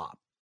some pop.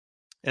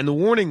 And the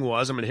warning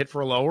was I'm going to hit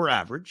for a lower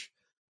average,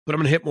 but I'm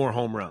going to hit more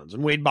home runs.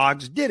 And Wade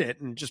Boggs did it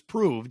and just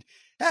proved,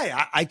 hey,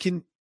 I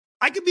can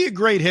be a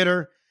great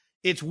hitter.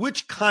 It's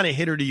which kind of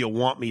hitter do you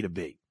want me to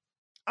be?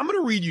 I'm going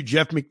to read you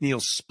Jeff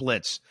McNeil's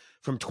splits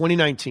from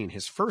 2019,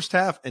 his first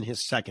half and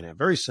his second half.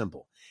 Very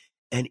simple.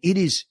 And it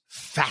is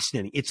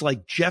fascinating. It's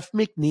like Jeff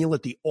McNeil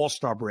at the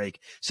All-Star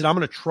break said, I'm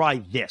going to try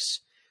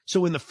this.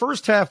 So in the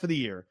first half of the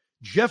year,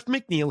 Jeff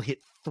McNeil hit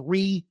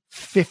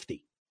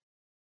 350.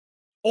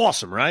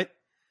 Awesome, right?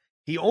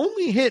 He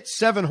only hit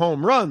 7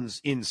 home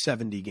runs in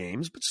 70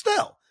 games, but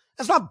still,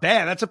 that's not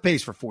bad. That's a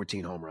pace for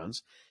 14 home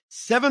runs.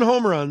 7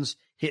 home runs,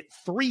 hit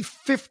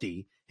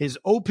 350, his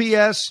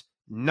OPS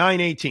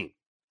 918.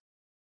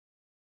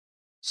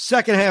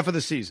 Second half of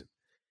the season,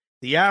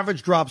 the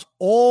average drops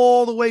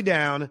all the way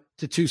down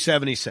to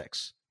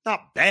 276.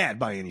 Not bad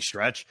by any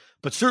stretch,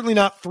 but certainly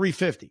not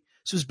 350.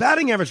 So his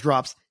batting average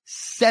drops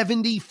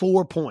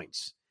 74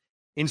 points.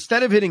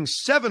 Instead of hitting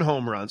 7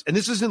 home runs, and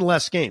this is in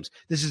less games,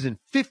 this is in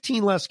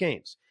 15 less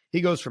games, he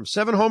goes from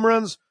 7 home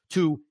runs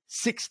to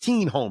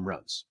 16 home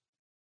runs.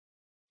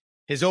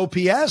 His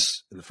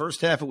OPS, in the first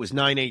half, it was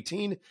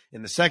 918.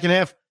 In the second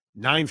half,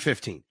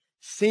 915.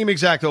 Same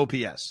exact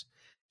OPS.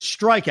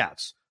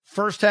 Strikeouts,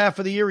 First half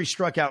of the year, he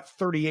struck out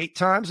 38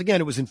 times. Again,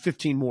 it was in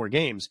 15 more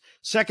games.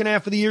 Second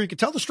half of the year, you can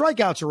tell the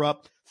strikeouts are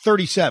up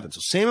 37.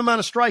 So same amount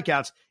of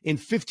strikeouts in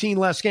 15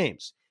 less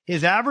games.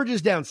 His average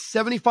is down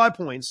 75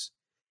 points.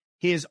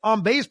 His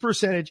on-base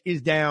percentage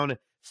is down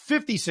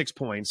 56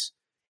 points,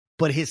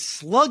 but his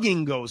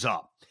slugging goes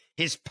up.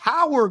 His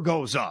power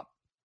goes up.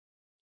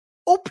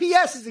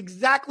 OPS is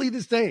exactly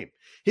the same.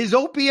 His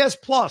OPS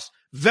plus,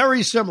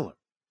 very similar.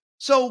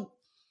 So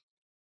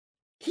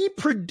he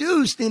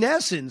produced, in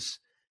essence,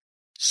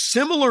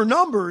 similar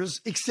numbers,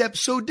 except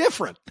so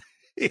different.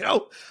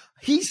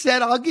 He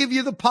said, I'll give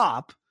you the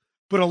pop,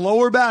 but a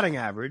lower batting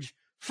average.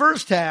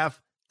 First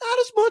half, not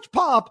as much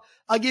pop.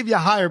 I'll give you a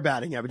higher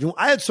batting average.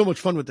 I had so much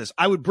fun with this.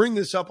 I would bring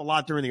this up a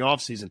lot during the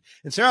offseason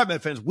and say, all right,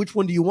 Met fans, which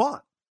one do you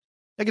want?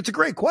 It's a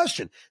great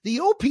question. The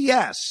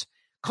OPS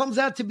comes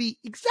out to be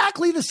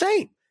exactly the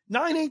same.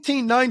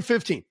 918,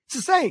 915. It's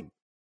the same.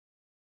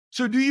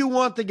 So do you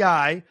want the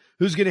guy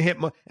who's going to hit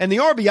and the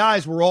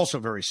RBIs were also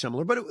very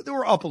similar, but they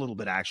were up a little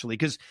bit actually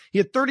because he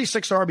had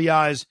 36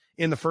 RBIs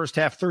in the first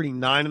half,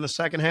 39 in the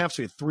second half.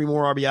 So he had 3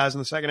 more RBIs in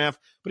the second half,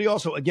 but he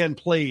also again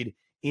played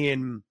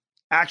in,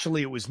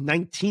 actually it was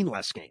 19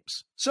 less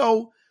games.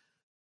 So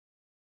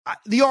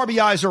the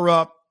RBIs are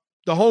up.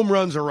 The home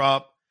runs are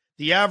up.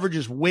 The average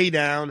is way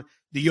down.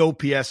 The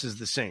OPS is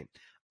the same.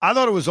 I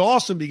thought it was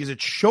awesome because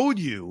it showed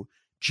you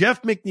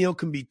Jeff McNeil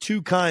can be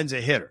two kinds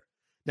of hitter.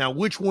 Now,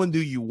 which one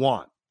do you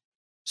want?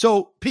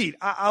 So, Pete,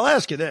 I'll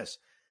ask you this.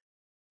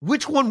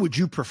 Which one would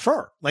you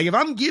prefer? Like, if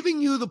I'm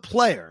giving you the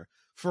player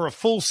for a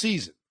full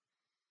season,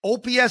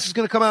 OPS is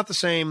going to come out the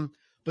same,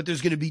 but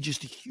there's going to be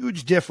just a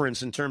huge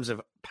difference in terms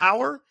of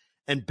power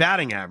and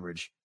batting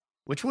average.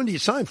 Which one do you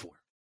sign for?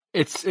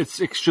 It's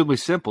extremely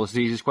simple. It's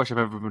the easiest question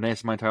I've ever been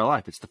asked in my entire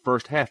life. It's the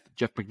first half,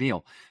 Jeff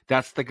McNeil.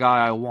 That's the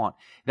guy I want.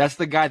 That's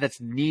the guy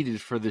that's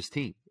needed for this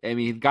team. I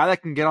mean, the guy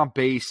that can get on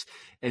base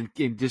and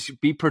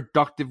just be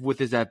productive with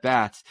his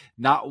at-bats,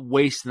 not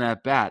wasting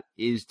that bat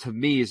to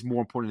me, is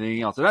more important than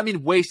anything else. And I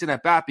mean wasting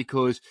that bat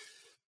because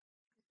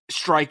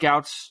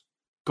strikeouts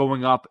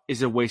going up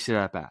is a wasted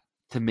at-bat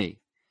to me.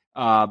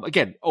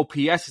 Again,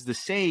 OPS is the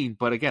same,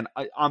 but again,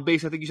 on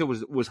base, I think you said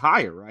was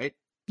higher, right?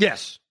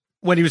 Yes.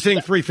 When he was hitting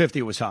 350,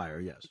 it was higher,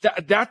 yes.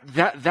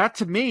 That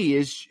to me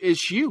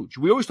is huge.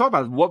 We always talk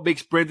about what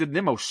makes Brandon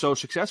Nimmo so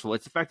successful.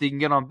 It's the fact that he can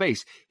get on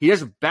base. He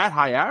doesn't bat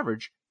high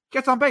average,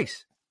 gets on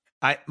base.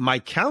 My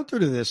counter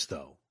to this,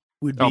 though,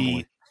 would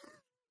be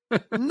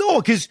no,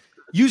 because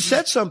you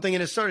said something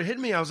and it started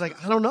hitting me. I was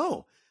like, I don't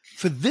know.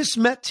 For this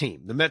Met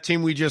team, the Met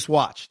team we just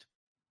watched,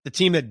 the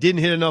team that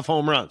didn't hit enough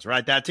home runs,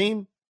 right? That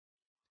team,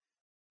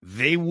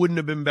 they wouldn't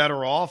have been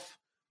better off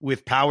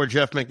with power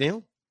Jeff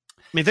McNeil.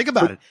 I mean, think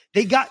about it.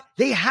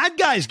 They had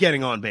guys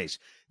getting on base.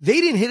 They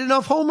didn't hit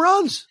enough home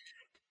runs.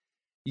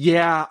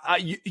 Yeah,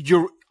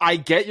 I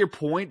get your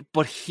point,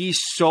 but he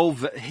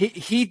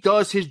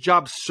does his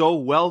job so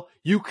well.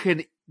 You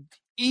can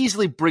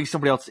easily bring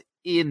somebody else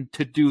in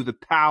to do the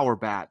power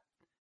bat.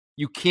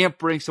 You can't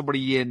bring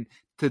somebody in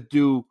to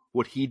do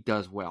what he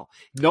does well.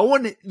 No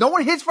one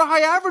hits for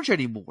high average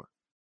anymore.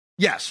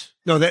 Yes,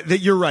 no, that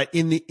you're right.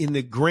 In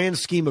the grand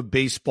scheme of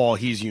baseball,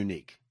 he's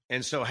unique.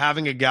 And so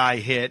having a guy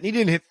hit, and he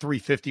didn't hit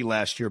 350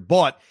 last year,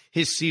 but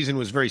his season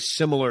was very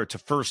similar to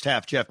first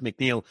half Jeff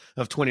McNeil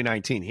of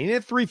 2019. He didn't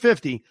hit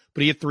 350,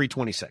 but he hit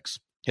 326.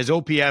 His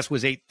OPS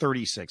was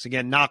 836.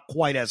 Again, not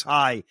quite as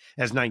high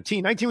as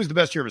 19. 19 was the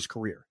best year of his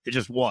career. It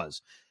just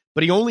was.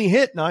 But he only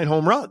hit 9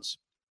 home runs.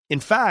 In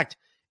fact,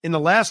 in the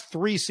last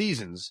 3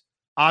 seasons,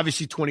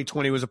 obviously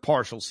 2020 was a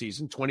partial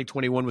season.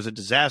 2021 was a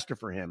disaster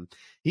for him.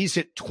 He's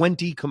hit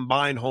 20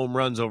 combined home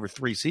runs over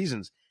 3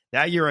 seasons.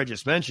 That year I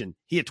just mentioned,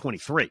 he hit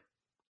 23.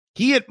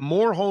 He hit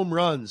more home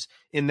runs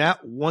in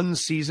that one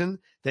season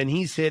than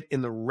he's hit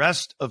in the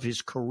rest of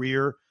his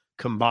career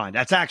combined.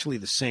 That's actually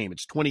the same.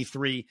 It's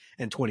 23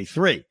 and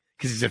 23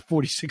 because he's at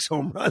 46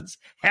 home runs.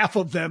 Half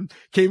of them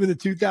came in the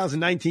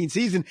 2019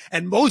 season,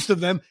 and most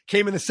of them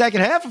came in the second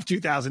half of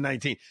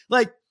 2019.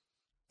 Like,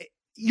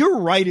 you're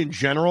right in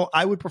general.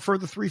 I would prefer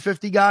the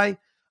 350 guy.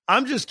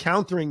 I'm just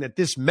countering that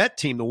this Met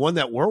team, the one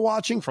that we're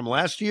watching from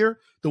last year,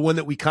 the one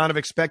that we kind of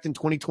expect in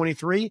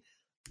 2023,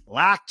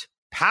 lacked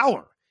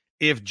power.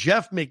 If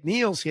Jeff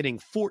McNeil's hitting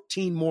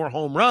 14 more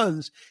home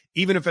runs,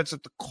 even if it's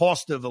at the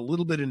cost of a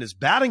little bit in his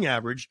batting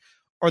average,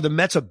 are the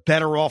Mets a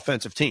better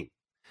offensive team?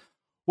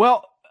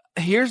 Well,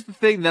 here's the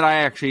thing that I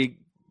actually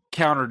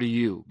counter to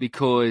you,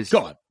 because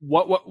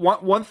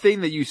one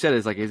thing that you said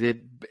is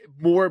it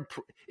more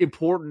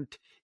important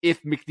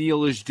if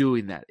McNeil is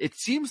doing that? It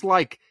seems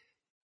like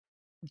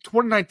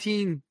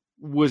 2019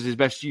 was his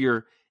best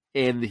year,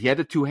 and he had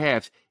the 2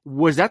 halves.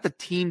 Was that the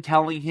team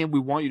telling him, we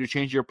want you to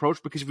change your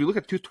approach? Because if you look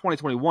at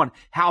 2021,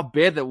 how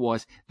bad that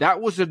was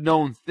a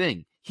known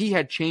thing. He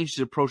had changed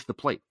his approach to the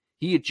plate.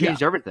 He had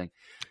changed everything.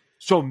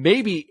 So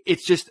maybe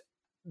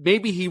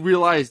he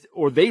realized,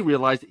 or they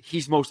realized,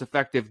 he's most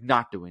effective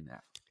not doing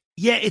that.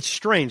 Yeah, it's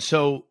strange.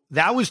 So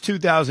that was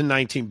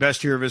 2019,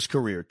 best year of his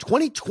career.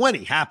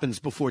 2020 happens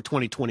before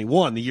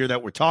 2021, the year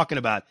that we're talking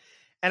about.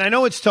 And I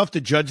know it's tough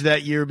to judge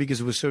that year because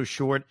it was so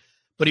short,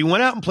 But he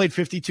went out and played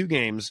 52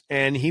 games,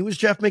 and he was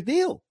Jeff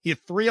McNeil. He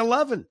had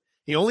 311.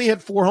 He only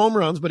had 4 home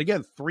runs, but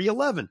again,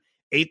 311,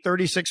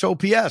 836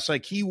 OPS.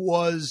 Like, he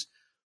was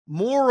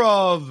more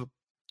of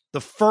the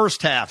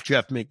first half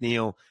Jeff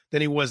McNeil than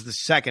he was the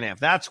second half.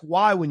 That's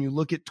why when you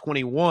look at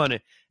 21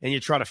 and you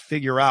try to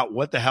figure out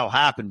what the hell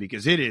happened,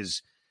 because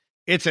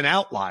it's an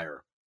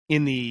outlier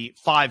in the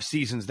 5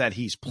 seasons that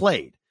he's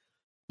played.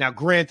 Now,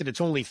 granted,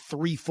 it's only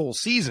 3 full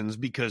seasons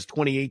because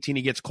 2018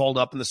 he gets called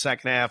up in the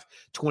second half.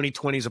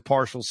 2020 is a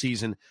partial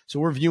season. So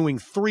we're viewing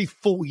 3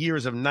 full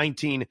years of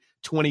 19,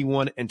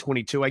 21, and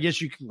 22. I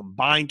guess you can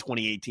combine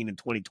 2018 and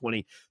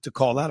 2020 to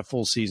call that a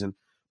full season.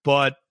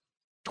 But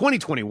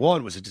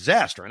 2021 was a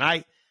disaster. And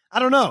I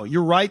don't know.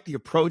 You're right. The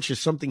approach is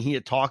something he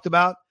had talked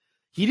about.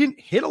 He didn't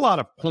hit a lot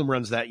of home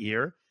runs that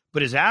year,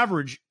 but his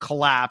average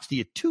collapsed. He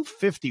had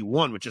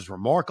 251, which is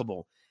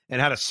remarkable,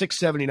 and had a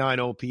 679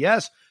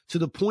 OPS, to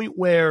the point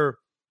where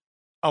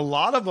a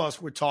lot of us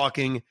were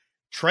talking,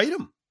 trade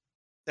him.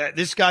 That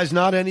this guy's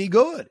not any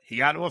good. He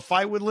got into a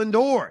fight with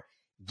Lindor.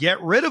 Get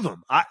rid of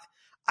him. I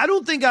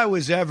don't think I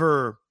was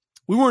ever,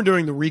 we weren't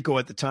doing the Rico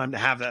at the time to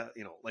have that,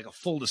 like a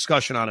full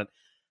discussion on it.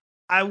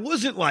 I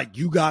wasn't like,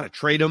 you got to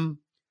trade him.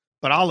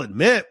 But I'll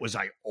admit, was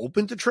I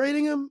open to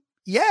trading him?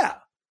 Yeah.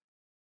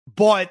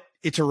 But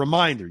it's a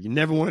reminder. You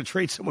never want to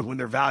trade someone when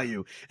their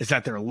value is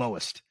at their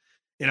lowest.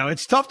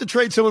 It's tough to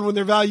trade someone when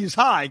their value is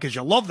high because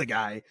you love the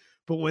guy.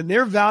 But when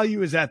their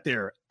value is at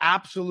their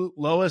absolute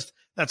lowest,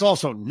 that's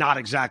also not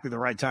exactly the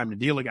right time to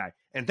deal a guy.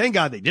 And thank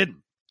God they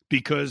didn't,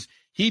 because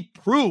he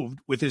proved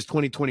with his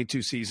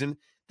 2022 season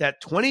that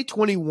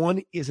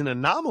 2021 is an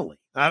anomaly.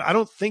 I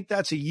don't think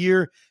that's a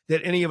year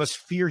that any of us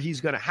fear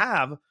he's going to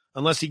have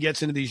unless he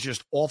gets into these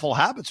just awful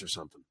habits or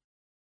something.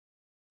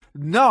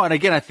 No, and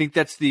again, I think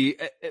that's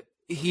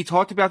he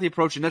talked about the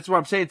approach, and that's what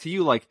I'm saying to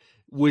you. Like,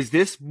 was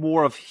this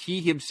more of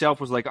he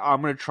himself was like,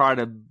 I'm going to try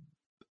to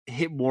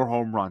hit more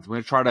home runs. I'm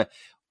going to try to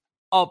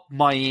up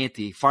my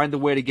ante, find a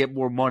way to get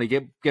more money,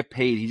 get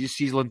paid. He just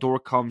sees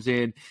Lindor comes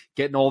in,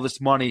 getting all this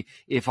money.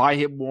 If I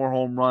hit more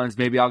home runs,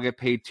 maybe I'll get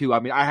paid too. I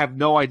mean, I have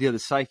no idea the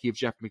psyche of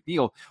Jeff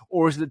McNeil.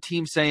 Or is the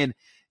team saying,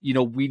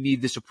 we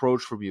need this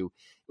approach from you?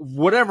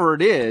 Whatever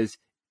it is,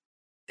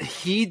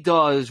 he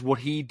does what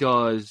he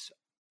does.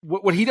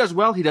 What he does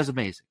well, he does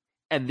amazing.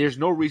 And there's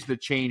no reason to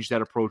change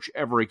that approach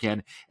ever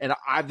again. And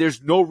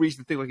there's no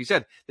reason to think, like you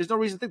said, there's no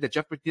reason to think that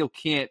Jeff McNeil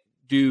can't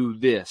do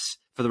this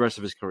for the rest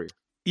of his career.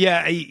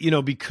 Yeah,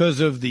 because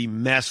of the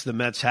mess the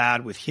Mets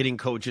had with hitting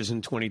coaches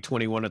in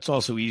 2021, it's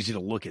also easy to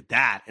look at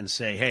that and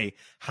say, hey,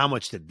 how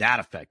much did that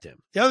affect him?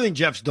 The other thing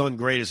Jeff's done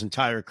great his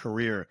entire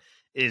career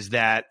is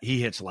that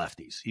he hits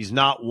lefties. He's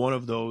not one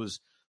of those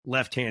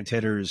left-hand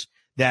hitters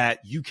that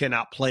you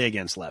cannot play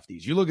against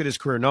lefties. You look at his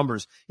career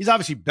numbers, he's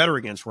obviously better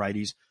against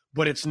righties,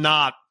 but it's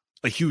not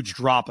a huge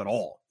drop at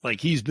all.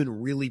 Like, he's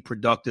been really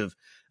productive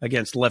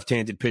against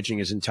left-handed pitching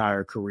his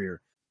entire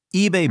career.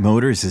 eBay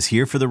Motors is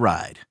here for the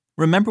ride.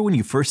 Remember when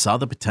you first saw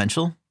the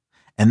potential?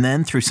 And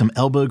then through some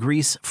elbow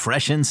grease,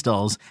 fresh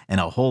installs, and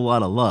a whole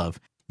lot of love,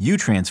 you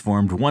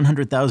transformed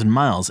 100,000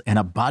 miles and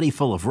a body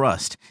full of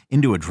rust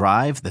into a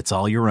drive that's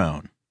all your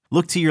own.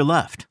 Look to your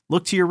left.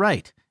 Look to your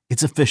right.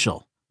 It's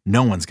official.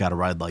 No one's got a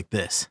ride like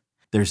this.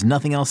 There's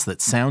nothing else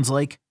that sounds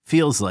like,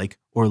 feels like,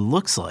 or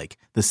looks like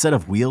the set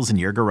of wheels in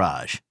your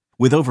garage.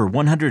 With over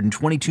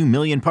 122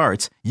 million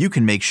parts, you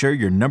can make sure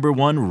your number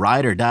one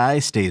ride or die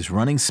stays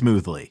running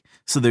smoothly.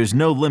 So there's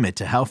no limit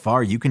to how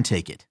far you can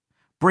take it.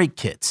 Brake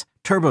kits,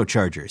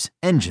 turbochargers,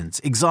 engines,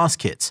 exhaust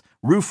kits,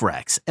 roof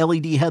racks,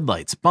 LED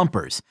headlights,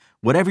 bumpers,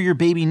 whatever your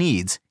baby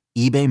needs,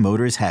 eBay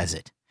Motors has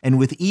it. And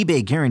with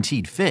eBay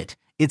Guaranteed Fit,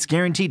 it's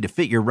guaranteed to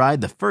fit your ride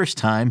the first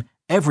time,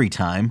 every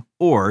time,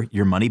 or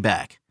your money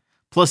back.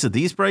 Plus at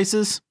these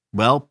prices,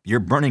 well, you're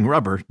burning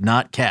rubber,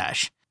 not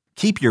cash.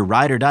 Keep your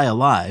ride or die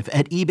alive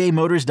at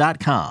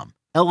ebaymotors.com.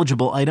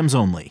 Eligible items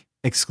only.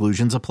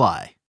 Exclusions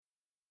apply.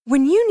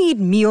 When you need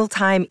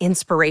mealtime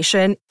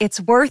inspiration,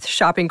 it's worth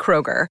shopping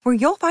Kroger, where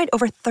you'll find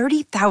over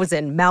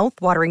 30,000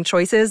 mouth-watering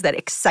choices that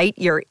excite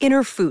your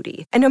inner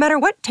foodie. And no matter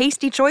what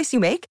tasty choice you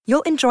make,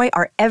 you'll enjoy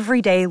our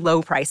everyday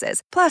low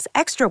prices, plus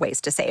extra ways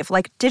to save,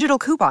 like digital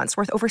coupons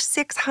worth over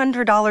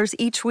 $600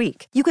 each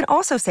week. You can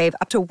also save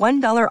up to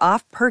 $1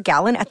 off per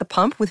gallon at the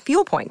pump with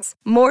fuel points.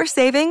 More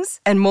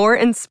savings and more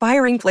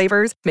inspiring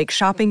flavors make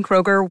shopping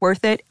Kroger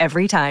worth it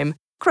every time.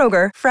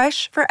 Kroger,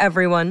 fresh for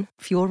everyone.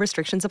 Fuel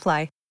restrictions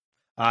apply.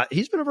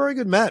 He's been a very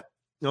good Met.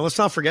 Let's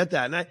not forget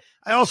that. And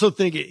I also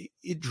think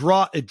it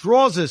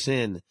draws us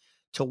in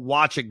to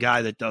watch a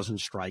guy that doesn't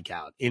strike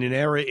out in an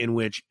era in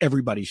which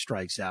everybody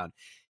strikes out.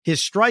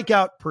 His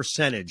strikeout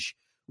percentage,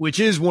 which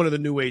is one of the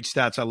new age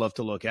stats I love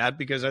to look at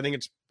because I think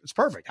it's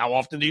perfect. How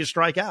often do you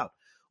strike out?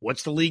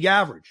 What's the league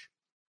average?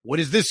 What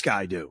does this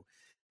guy do?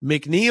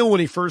 McNeil, when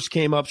he first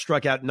came up,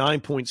 struck out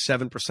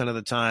 9.7% of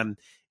the time.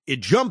 It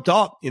jumped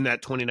up in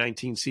that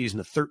 2019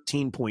 season to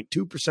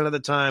 13.2% of the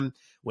time,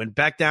 went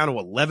back down to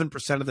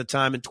 11% of the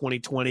time in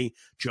 2020,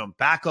 jumped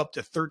back up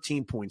to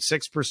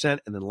 13.6%.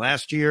 And then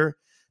last year,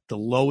 the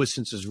lowest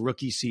since his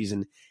rookie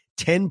season,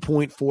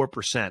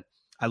 10.4%.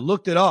 I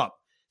looked it up.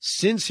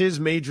 since his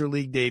major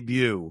league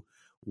debut,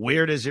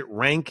 where does it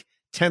rank?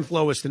 10th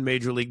lowest in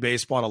Major League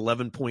Baseball at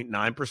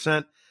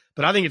 11.9%.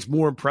 But I think it's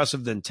more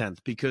impressive than 10th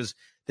because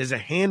there's a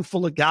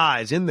handful of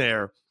guys in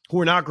there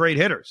who are not great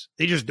hitters.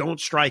 They just don't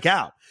strike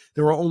out.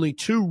 There are only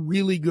 2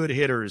 really good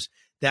hitters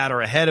that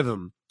are ahead of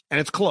him, and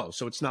it's close.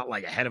 So it's not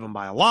like ahead of him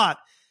by a lot.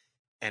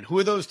 And who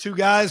are those 2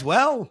 guys?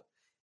 Well,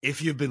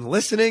 if you've been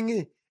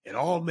listening, it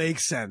all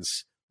makes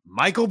sense.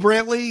 Michael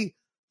Brantley,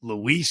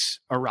 Luis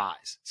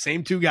Arraez.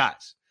 Same 2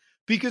 guys.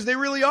 Because they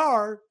really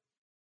are.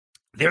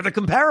 They're the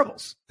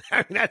comparables.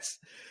 I mean,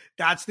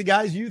 that's the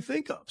guys you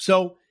think of.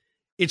 So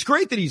it's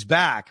great that he's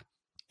back.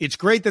 It's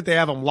great that they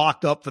have him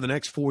locked up for the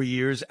next 4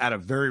 years at a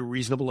very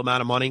reasonable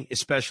amount of money,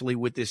 especially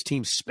with this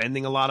team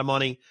spending a lot of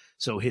money.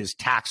 So his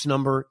tax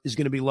number is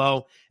going to be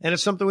low. And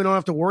it's something we don't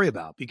have to worry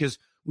about because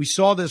we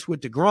saw this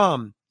with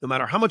DeGrom. No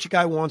matter how much a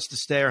guy wants to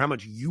stay or how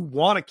much you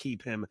want to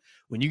keep him,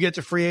 when you get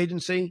to free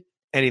agency,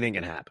 anything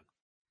can happen.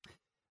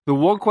 The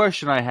one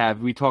question I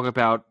have, we talk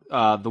about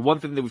the one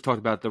thing that we've talked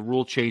about, the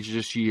rule changes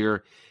this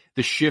year,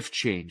 the shift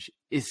change.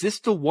 Is this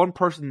the one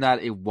person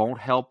that it won't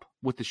help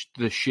with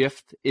the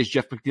shift? Is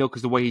Jeff McNeil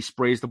because the way he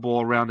sprays the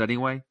ball around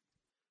anyway?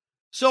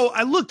 So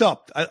I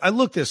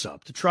looked this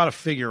up to try to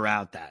figure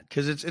out that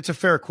because it's a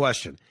fair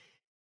question.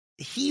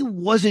 He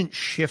wasn't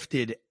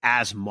shifted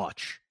as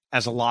much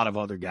as a lot of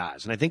other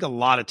guys, and I think a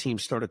lot of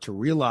teams started to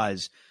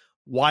realize,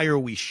 why are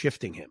we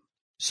shifting him?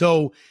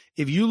 So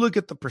if you look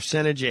at the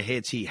percentage of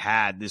hits he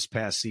had this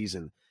past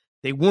season,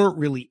 they weren't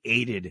really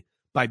aided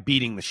by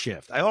beating the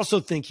shift. I also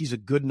think he's a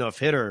good enough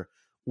hitter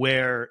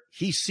where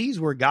he sees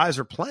where guys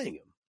are playing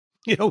him.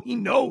 You know, he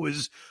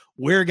knows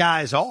where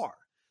guys are.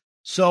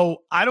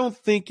 So I don't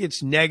think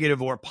it's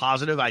negative or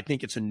positive. I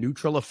think it's a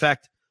neutral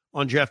effect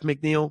on Jeff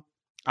McNeil.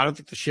 I don't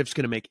think the shift's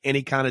going to make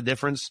any kind of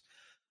difference.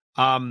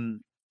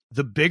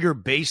 The bigger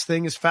base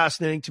thing is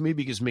fascinating to me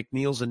because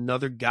McNeil's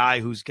another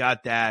guy who's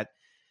got that,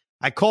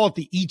 I call it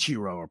the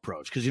Ichiro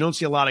approach because you don't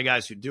see a lot of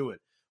guys who do it,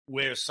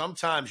 where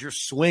sometimes you're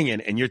swinging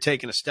and you're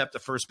taking a step to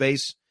first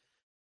base.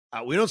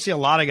 We don't see a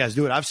lot of guys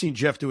do it. I've seen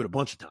Jeff do it a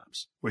bunch of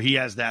times where he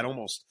has that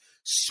almost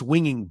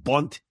swinging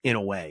bunt in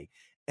a way.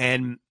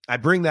 And I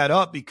bring that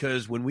up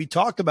because when we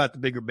talked about the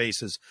bigger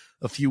bases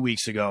a few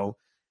weeks ago,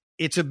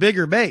 it's a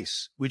bigger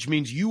base, which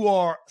means you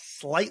are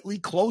slightly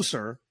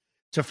closer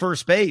to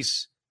first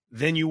base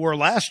than you were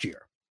last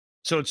year.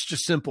 So it's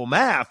just simple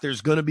math.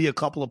 There's going to be a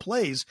couple of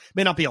plays.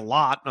 May not be a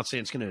lot. I'm not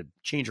saying it's going to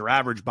change your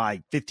average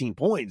by 15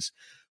 points,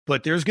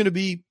 but there's going to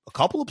be a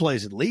couple of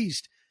plays at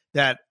least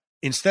that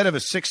instead of a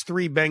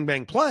 6-3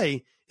 bang-bang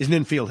play is an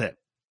infield hit.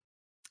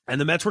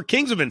 And the Mets were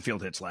kings of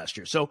infield hits last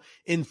year. So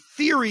in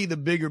theory, the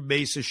bigger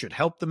bases should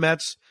help the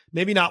Mets.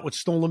 Maybe not with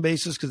stolen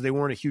bases because they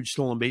weren't a huge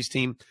stolen base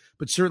team,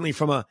 but certainly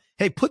from a,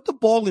 hey, put the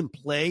ball in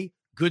play,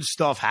 good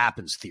stuff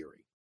happens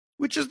theory,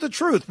 which is the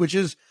truth, which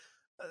is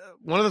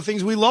one of the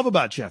things we love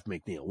about Jeff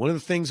McNeil. One of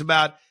the things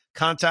about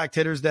contact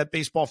hitters that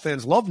baseball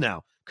fans love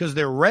now because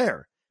they're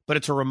rare. But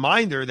it's a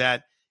reminder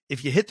that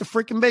if you hit the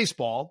freaking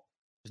baseball,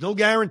 there's no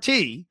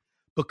guarantee,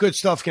 but good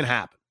stuff can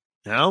happen.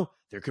 You know,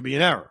 there could be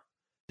an error.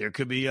 There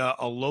could be a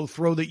low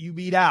throw that you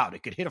beat out.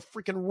 It could hit a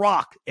freaking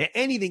rock.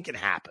 Anything can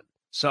happen.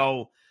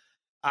 So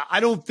I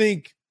don't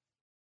think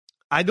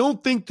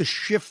the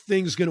shift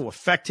thing is going to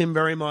affect him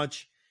very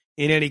much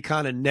in any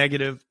kind of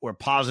negative or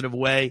positive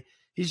way.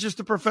 He's just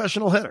a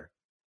professional hitter.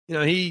 You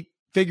know, he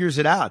figures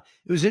it out.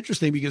 It was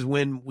interesting because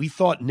when we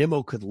thought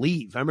Nimmo could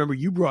leave, I remember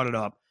you brought it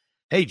up.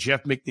 Hey,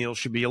 Jeff McNeil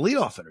should be a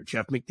leadoff hitter.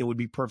 Jeff McNeil would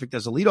be perfect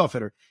as a leadoff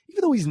hitter,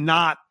 even though he's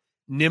not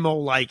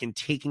Nimmo-like and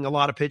taking a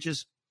lot of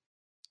pitches.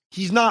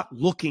 He's not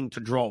looking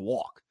to draw a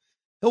walk.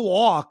 He'll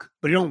walk,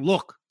 but he don't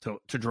look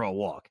to draw a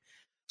walk.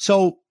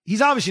 So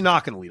he's obviously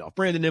not going to lead off.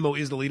 Brandon Nimmo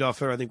is the leadoff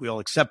hitter. I think we all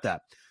accept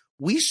that.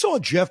 We saw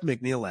Jeff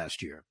McNeil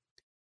last year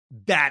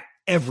bat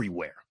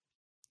everywhere.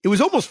 It was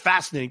almost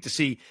fascinating to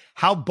see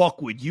how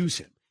Buck would use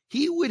him.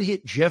 He would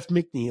hit Jeff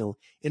McNeil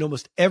in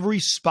almost every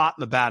spot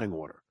in the batting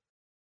order.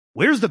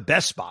 Where's the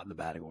best spot in the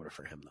batting order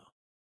for him, though?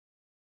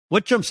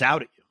 What jumps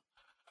out at you?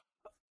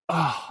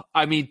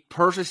 I mean,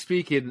 personally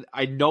speaking,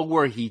 I know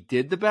where he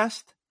did the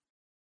best.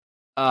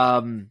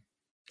 I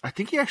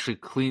think he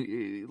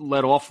actually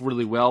led off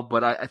really well,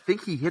 but I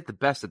think he hit the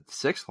best at the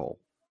 6th hole.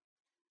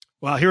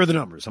 Well, here are the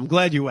numbers. I'm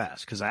glad you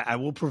asked because I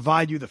will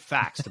provide you the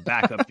facts to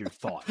back up your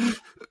thought.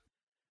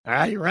 All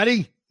right, you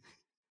ready?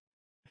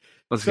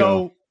 Let's go.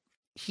 So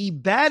he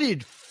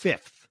batted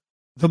 5th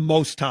the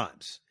most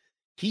times.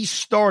 He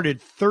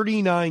started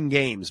 39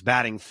 games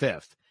batting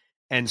 5th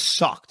and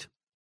sucked,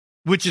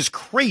 which is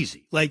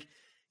crazy. Like,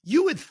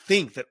 you would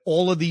think that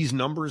all of these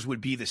numbers would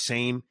be the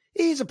same.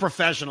 He's a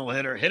professional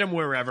hitter. Hit him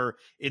wherever.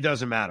 It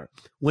doesn't matter.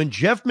 When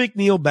Jeff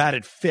McNeil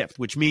batted 5th,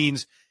 which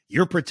means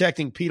you're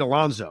protecting Pete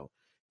Alonso,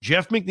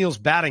 Jeff McNeil's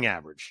batting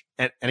average,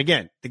 and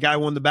again, the guy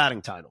won the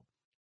batting title,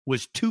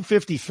 was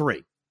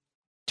 253.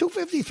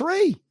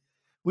 253,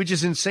 which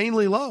is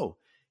insanely low.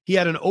 He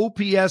had an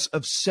OPS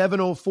of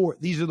 704.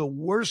 These are the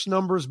worst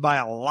numbers by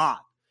a lot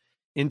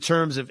in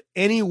terms of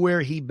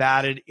anywhere he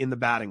batted in the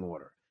batting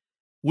order,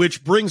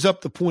 which brings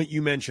up the point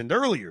you mentioned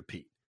earlier,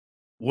 Pete.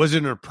 Was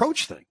it an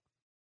approach thing?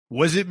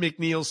 Was it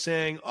McNeil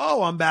saying,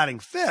 oh, I'm batting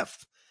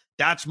fifth?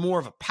 That's more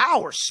of a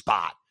power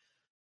spot.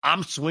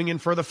 I'm swinging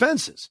for the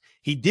fences.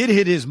 He did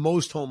hit his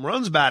most home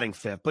runs batting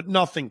fifth, but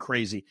nothing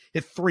crazy.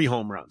 Hit 3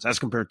 home runs as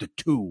compared to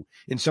 2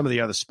 in some of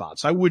the other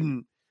spots. I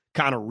wouldn't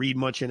kind of read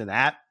much into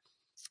that,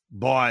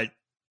 but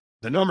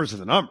the numbers are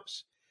the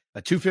numbers.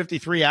 A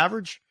 253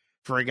 average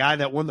for a guy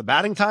that won the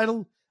batting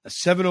title, a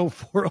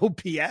 704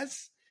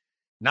 OPS,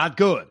 not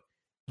good.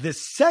 The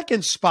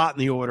second spot in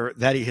the order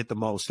that he hit the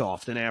most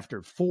often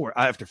after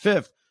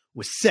fifth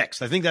was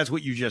sixth. I think that's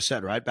what you just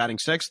said, right? Batting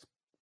sixth?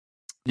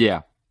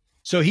 Yeah.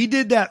 So he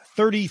did that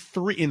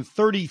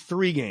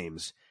 33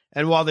 games.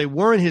 And while they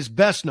weren't his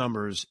best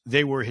numbers,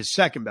 they were his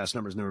second best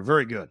numbers, and they were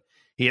very good.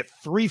 He hit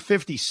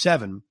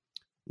 357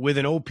 with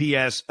an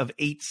OPS of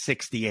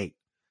 868.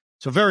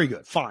 So very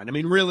good. Fine. I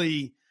mean,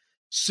 really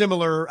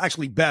similar,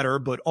 actually better,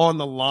 but on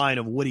the line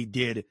of what he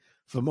did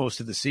for most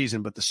of the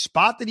season. But the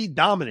spot that he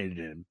dominated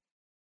in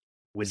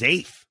was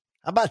eighth.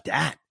 How about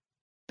that?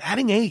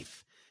 Batting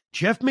eighth.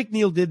 Jeff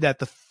McNeil did that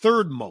the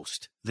third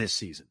most this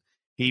season.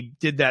 He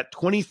did that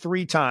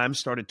 23 times,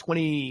 started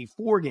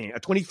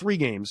 23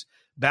 games,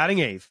 batting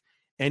eighth,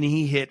 and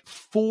he hit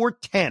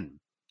 410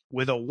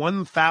 with a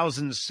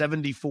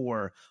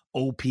 1,074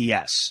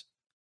 OPS.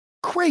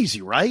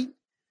 Crazy, right?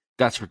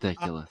 That's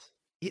ridiculous.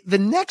 The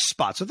next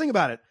spot, so think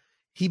about it.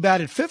 He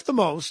batted fifth the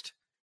most.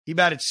 He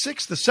batted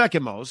sixth the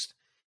second most.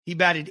 He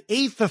batted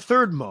eighth the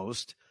third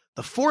most.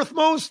 The fourth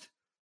most,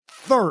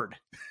 third.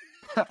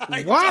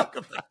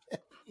 What?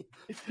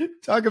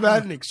 Talk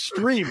about an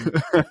extreme.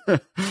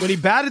 When he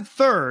batted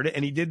third,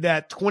 and he did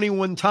that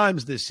 21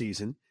 times this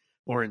season,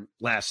 or in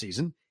last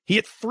season, he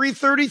hit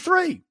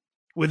 333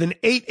 with an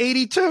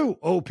 882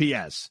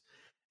 OPS.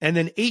 And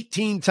then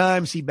 18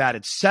 times he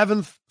batted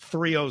seventh,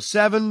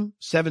 307,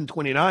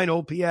 729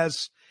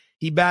 OPS.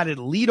 He batted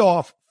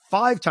leadoff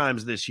 5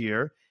 times this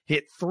year,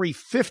 hit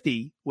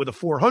 350 with a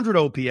 400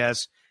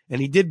 OPS,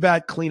 and he did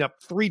bat cleanup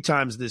 3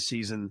 times this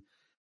season.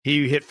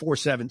 He hit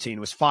 417,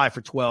 was 5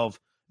 for 12.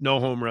 No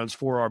home runs,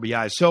 4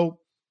 RBIs. So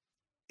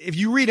if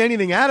you read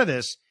anything out of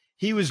this,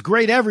 he was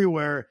great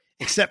everywhere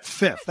except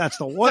fifth. That's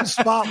the one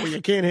spot where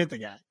you can't hit the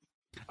guy.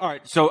 All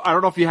right. So I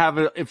don't know if you have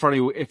it in front of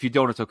you. If you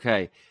don't, it's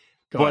okay.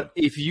 But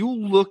if you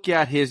look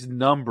at his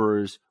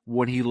numbers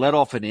when he led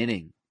off an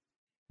inning,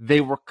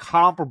 they were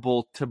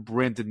comparable to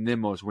Brandon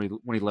Nimmo's when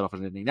he led off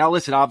an inning. Now,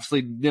 listen,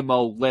 obviously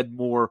Nimmo led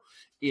more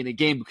in a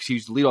game because he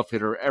was the leadoff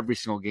hitter every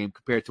single game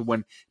compared to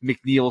when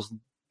McNeil's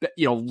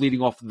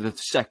leading off the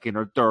second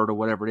or third or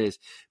whatever it is.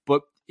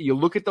 But you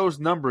look at those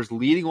numbers,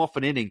 leading off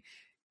an inning,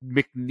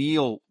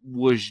 McNeil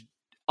was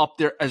up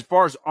there as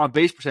far as on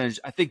base percentage.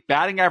 I think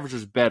batting average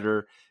was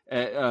better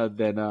than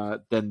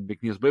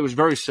McNeil's, but it was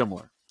very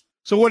similar.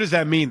 So what does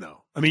that mean,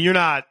 though? I mean, you're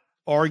not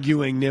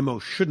arguing Nimmo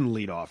shouldn't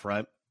lead off,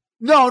 right?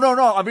 No.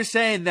 I'm just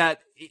saying that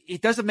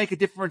it doesn't make a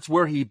difference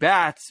where he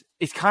bats.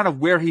 It's kind of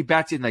where he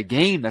bats in the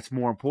game that's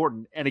more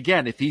important. And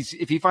again, if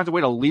he finds a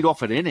way to lead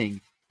off an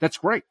inning, that's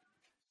great.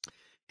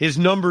 His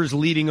numbers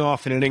leading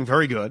off an inning,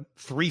 very good.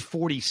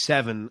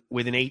 347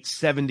 with an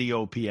 870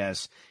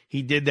 OPS.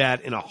 He did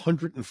that in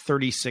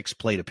 136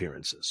 plate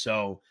appearances.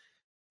 So,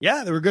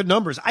 yeah, they were good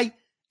numbers.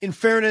 In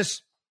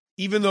fairness,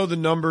 even though the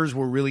numbers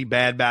were really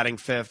bad batting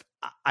fifth,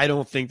 I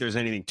don't think there's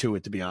anything to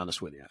it, to be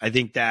honest with you. I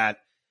think that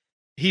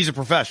he's a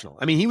professional.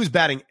 I mean, he was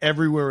batting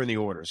everywhere in the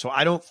order. So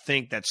I don't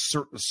think that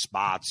certain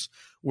spots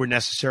were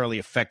necessarily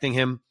affecting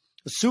him.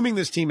 Assuming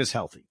this team is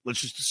healthy,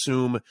 let's just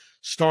assume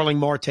Starling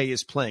Marte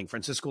is playing,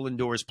 Francisco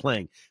Lindor is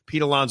playing,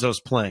 Pete Alonso's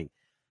playing.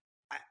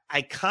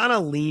 I kind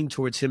of lean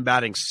towards him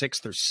batting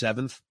sixth or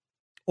seventh,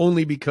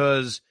 only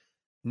because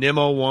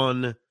Nimmo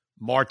 1,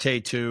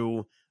 Marte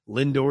 2,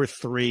 Lindor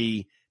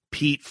 3,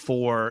 Pete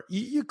 4.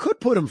 You could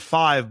put him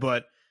 5,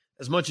 but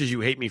as much as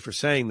you hate me for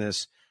saying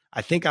this,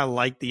 I think I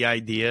like the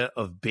idea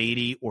of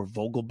Beatty or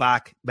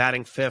Vogelbach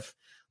batting fifth,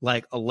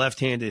 like a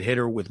left-handed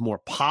hitter with more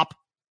pop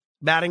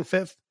batting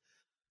fifth.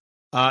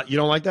 You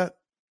don't like that?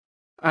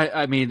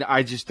 I mean,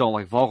 I just don't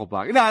like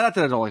Vogelbach. No, not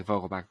that I don't like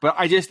Vogelbach, but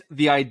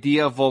the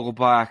idea of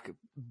Vogelbach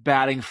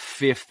batting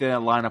fifth in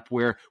a lineup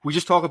where we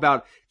just talk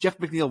about Jeff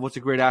McNeil, what's a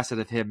great asset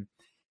of him?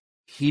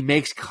 He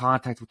makes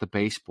contact with the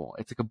baseball.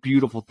 It's like a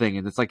beautiful thing.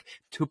 And it's like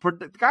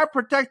the guy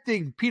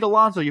protecting Pete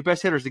Alonso, your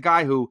best hitter, is the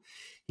guy who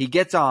he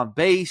gets on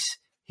base,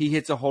 he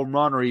hits a home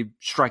run, or he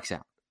strikes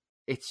out.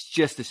 It's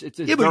just this. It's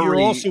yeah, but you're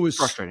also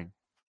frustrating.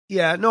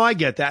 Yeah, no, I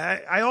get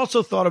that. I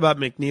also thought about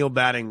McNeil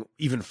batting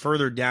even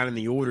further down in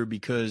the order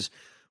because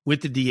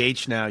with the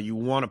DH now, you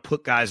want to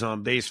put guys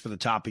on base for the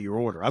top of your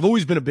order. I've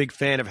always been a big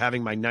fan of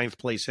having my ninth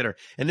place hitter.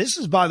 And this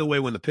is, by the way,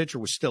 when the pitcher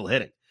was still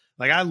hitting.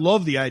 Like, I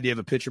love the idea of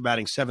a pitcher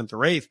batting seventh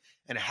or eighth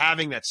and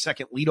having that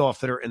second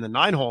leadoff hitter in the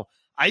 9-hole.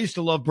 I used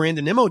to love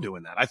Brandon Nimmo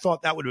doing that. I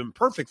thought that would have been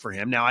perfect for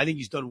him. Now, I think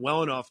he's done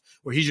well enough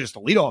where he's just a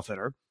leadoff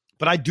hitter.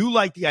 But I do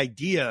like the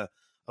idea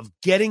of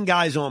getting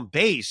guys on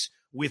base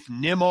with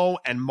Nimmo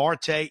and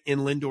Marte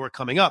and Lindor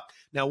coming up.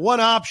 Now, one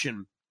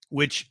option,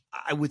 which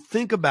I would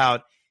think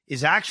about,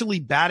 is actually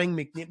batting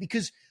McNeil.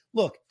 Because,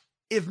 look,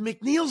 if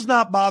McNeil's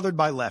not bothered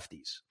by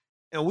lefties,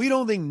 and we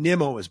don't think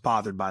Nimmo is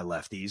bothered by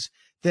lefties,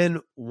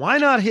 then why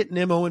not hit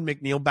Nimmo and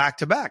McNeil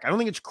back-to-back? I don't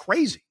think it's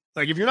crazy.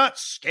 Like, if you're not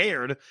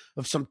scared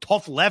of some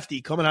tough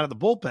lefty coming out of the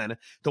bullpen,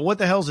 then what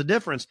the hell's the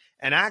difference?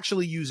 And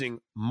actually using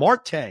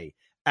Marte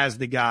as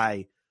the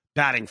guy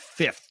batting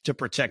fifth to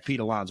protect Pete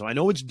Alonso. I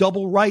know it's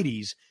double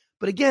righties,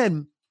 but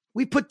again,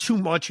 we put too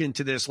much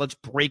into this. Let's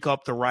break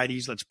up the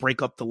righties. Let's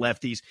break up the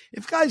lefties.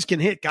 If guys can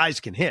hit, guys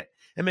can hit.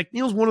 And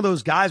McNeil's one of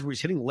those guys where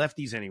he's hitting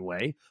lefties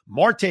anyway.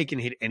 Marte can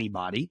hit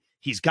anybody.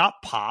 He's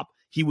got pop.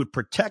 He would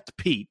protect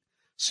Pete.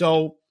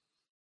 So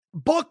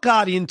Buck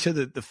got into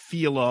the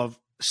feel of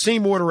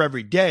same order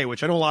every day,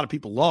 which I know a lot of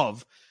people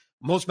love.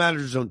 Most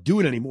managers don't do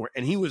it anymore.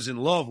 And he was in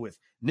love with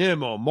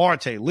Nimmo,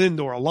 Marte,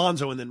 Lindor,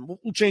 Alonso, and then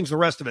we'll change the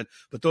rest of it.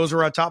 But those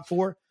are our top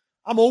four.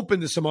 I'm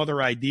open to some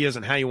other ideas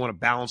on how you want to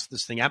balance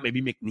this thing out.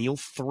 Maybe McNeil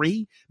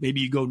 3. Maybe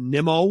you go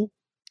Nimmo,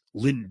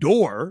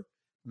 Lindor,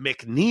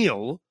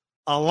 McNeil,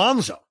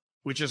 Alonso,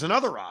 which is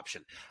another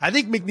option. I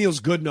think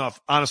McNeil's good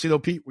enough, honestly, though,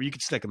 Pete, where you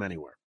could stick him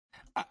anywhere.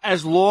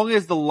 As long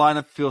as the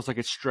lineup feels like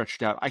it's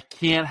stretched out, I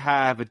can't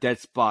have a dead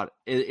spot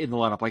in the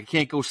lineup. Like, I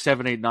can't go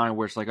 7, 8, 9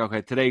 where it's like,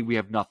 okay, today we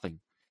have nothing.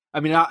 I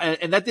mean,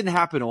 and that didn't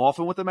happen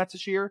often with the Mets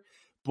this year,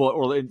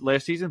 or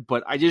last season.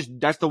 But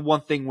that's the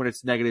one thing when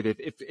it's negative.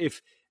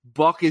 If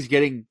Buck is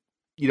getting,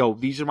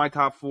 these are my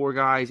top 4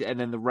 guys, and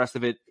then the rest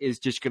of it is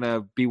just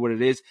gonna be what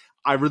it is.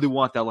 I really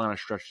want that lineup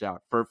stretched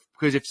out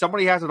because if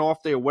somebody has an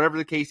off day or whatever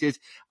the case is,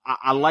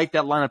 I like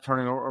that lineup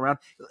turning around.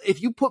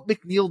 If you put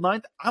McNeil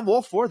 9th, I'm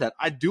all for that.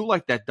 I do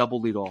like that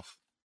double lead off.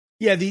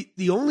 Yeah,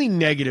 the only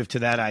negative to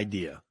that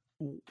idea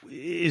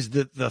is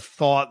the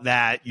thought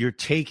that you're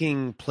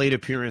taking plate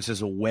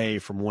appearances away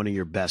from one of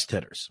your best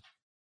hitters.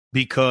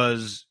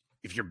 Because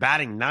if you're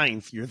batting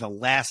 9th, you're the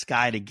last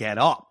guy to get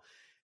up.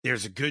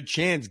 There's a good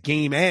chance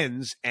game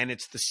ends and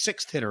it's the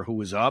 6th hitter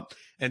who is up.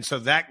 And so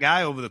that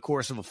guy over the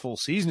course of a full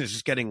season is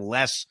just getting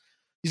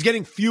he's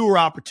getting fewer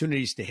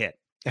opportunities to hit.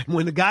 And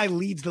when the guy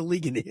leads the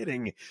league in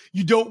hitting,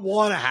 you don't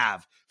want to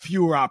have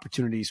fewer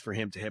opportunities for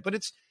him to hit. But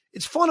it's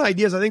fun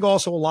ideas. I think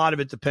also a lot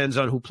of it depends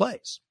on who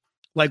plays.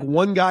 Like,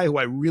 one guy who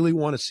I really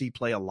want to see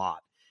play a lot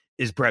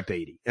is Brett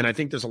Baty. And I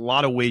think there's a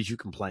lot of ways you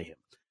can play him.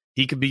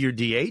 He could be your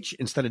DH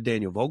instead of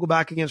Daniel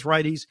Vogelbach against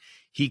righties.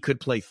 He could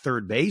play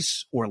third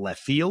base or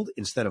left field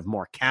instead of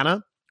Mark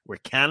Canha, where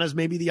Canha's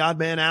maybe the odd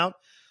man out.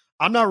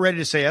 I'm not ready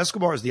to say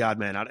Escobar is the odd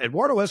man out.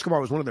 Eduardo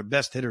Escobar was one of their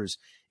best hitters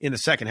in the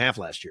second half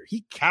last year.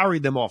 He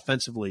carried them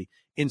offensively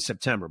in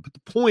September. But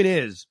the point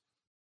is,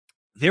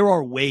 there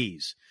are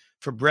ways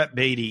for Brett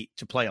Baty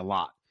to play a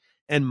lot,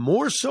 and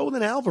more so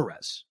than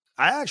Alvarez.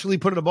 I actually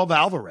put it above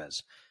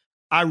Alvarez.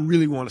 I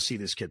really want to see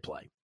this kid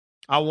play.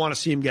 I want to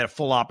see him get a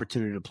full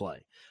opportunity to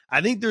play. I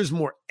think there's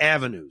more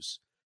avenues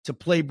to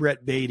play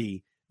Brett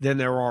Baty than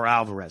there are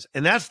Alvarez.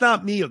 And that's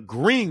not me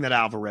agreeing that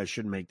Alvarez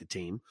shouldn't make the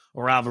team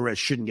or Alvarez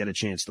shouldn't get a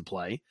chance to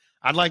play.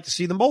 I'd like to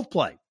see them both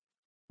play.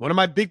 One of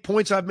my big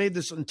points I've made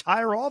this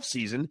entire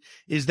offseason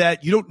is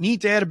that you don't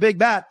need to add a big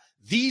bat.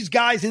 These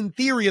guys, in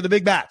theory, are the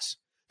big bats.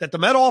 That the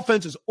Met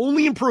offense is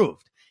only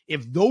improved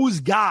if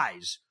those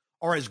guys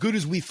are as good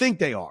as we think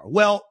they are.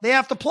 Well, they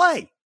have to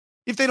play.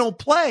 If they don't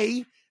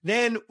play,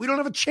 then we don't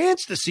have a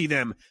chance to see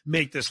them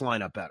make this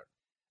lineup better.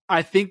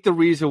 I think the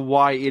reason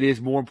why it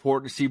is more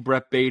important to see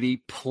Brett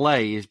Baty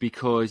play is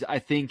because I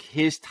think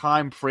his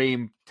time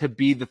frame to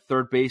be the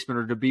third baseman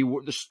or to be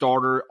the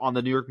starter on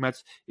the New York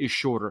Mets is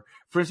shorter.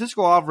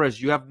 Francisco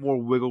Alvarez, you have more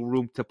wiggle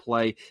room to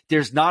play.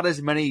 There's not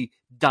as many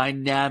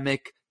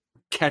dynamic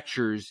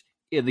catchers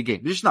in the game.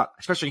 There's just not,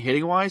 especially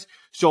hitting-wise.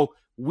 So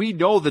we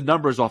know the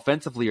numbers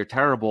offensively are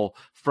terrible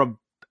from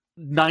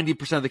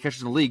 90% of the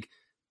catchers in the league.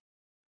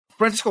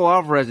 Francisco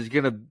Alvarez is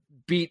going to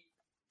beat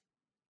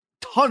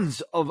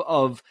tons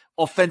of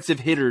offensive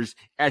hitters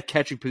at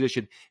catching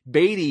position.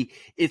 Baty,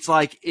 it's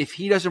like if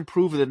he doesn't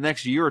prove in the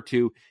next year or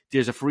two,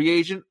 there's a free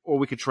agent or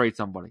we could trade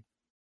somebody.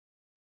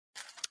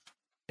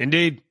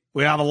 Indeed.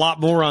 We have a lot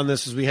more on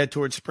this as we head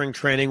towards spring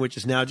training, which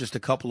is now just a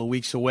couple of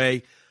weeks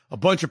away. A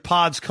bunch of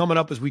pods coming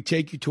up as we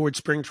take you towards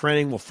spring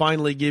training. We'll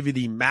finally give you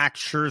the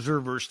Max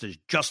Scherzer versus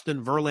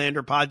Justin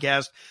Verlander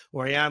podcast,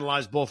 where I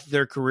analyze both of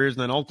their careers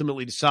and then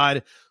ultimately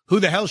decide who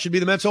the hell should be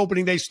the Mets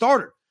opening day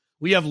starter.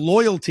 We have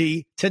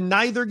loyalty to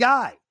neither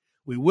guy.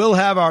 We will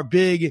have our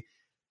big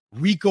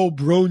Rico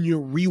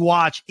Brogna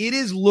rewatch. It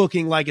is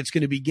looking like it's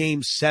going to be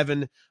Game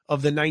 7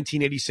 of the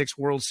 1986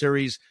 World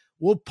Series.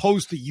 We'll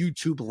post a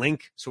YouTube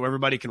link so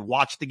everybody can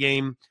watch the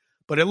game,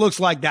 but it looks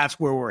like that's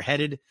where we're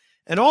headed.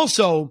 And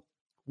also,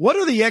 what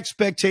are the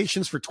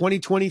expectations for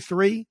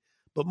 2023?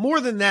 But more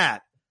than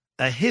that,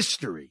 a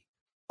history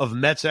of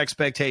Mets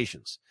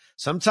expectations.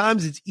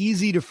 Sometimes it's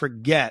easy to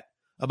forget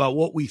about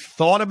what we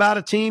thought about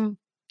a team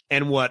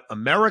and what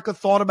America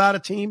thought about a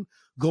team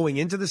going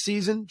into the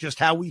season, just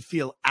how we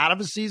feel out of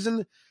a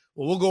season.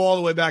 Well, we'll go all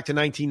the way back to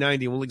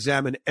 1990, and we'll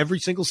examine every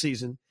single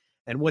season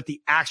and what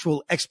the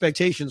actual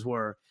expectations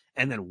were,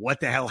 and then what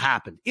the hell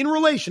happened in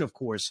relation, of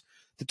course,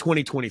 to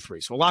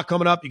 2023. So a lot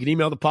coming up. You can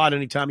email the pod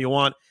anytime you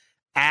want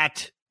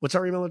at, what's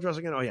our email address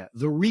again? Oh, yeah,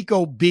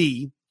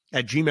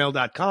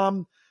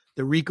 thericob@gmail.com,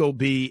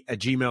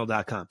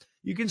 thericob@gmail.com.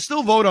 You can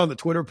still vote on the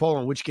Twitter poll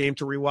on which game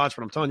to rewatch,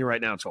 but I'm telling you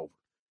right now, it's over.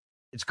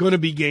 It's going to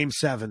be Game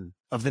 7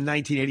 of the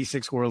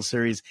 1986 World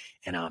Series,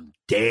 and I'm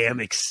damn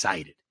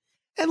excited.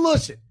 And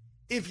listen,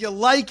 if you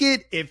like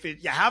it,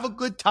 you have a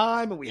good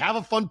time and we have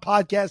a fun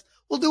podcast,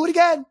 we'll do it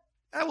again.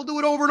 And we'll do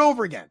it over and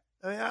over again.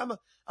 I mean,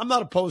 I'm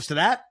not opposed to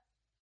that.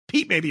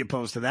 Pete may be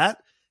opposed to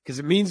that because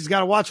it means he's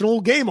got to watch an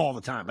old game all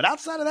the time. But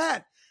outside of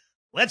that,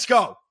 let's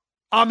go.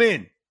 I'm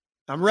in.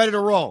 I'm ready to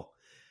roll.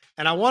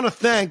 And I want to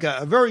thank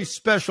a very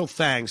special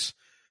thanks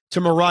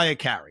to Mariah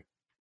Carey.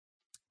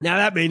 Now,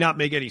 that may not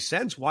make any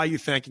sense. Why are you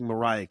thanking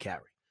Mariah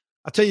Carey?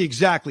 I'll tell you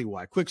exactly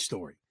why. Quick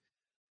story.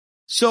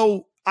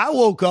 So I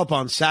woke up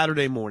on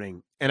Saturday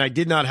morning, and I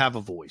did not have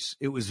a voice.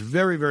 It was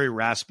very, very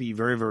raspy,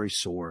 very, very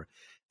sore,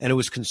 and it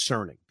was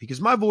concerning because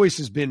my voice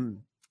has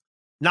been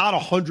not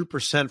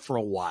 100% for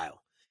a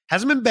while.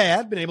 Hasn't been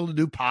bad, been able to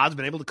do pods,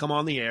 been able to come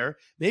on the air.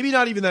 Maybe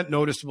not even that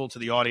noticeable to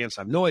the audience.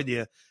 I have no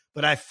idea,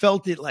 but I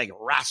felt it like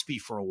raspy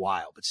for a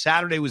while. But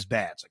Saturday was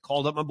bad. So I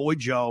called up my boy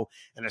Joe,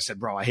 and I said,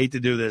 bro, I hate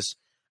to do this.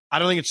 I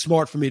don't think it's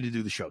smart for me to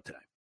do the show today.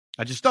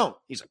 I just don't.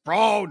 He's like,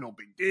 bro, no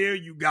big deal.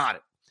 You got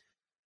it.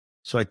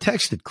 So I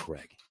texted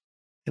Craig,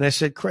 and I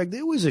said, Craig,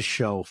 there was a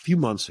show a few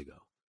months ago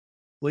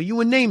where you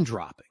were name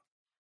dropping,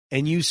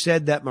 and you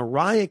said that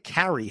Mariah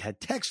Carey had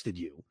texted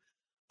you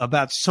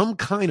about some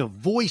kind of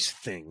voice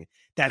thing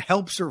that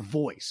helps her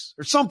voice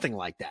or something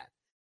like that.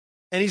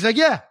 And he's like,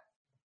 yeah,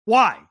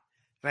 why?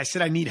 And I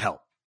said, I need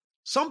help.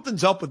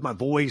 Something's up with my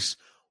voice.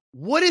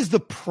 What is the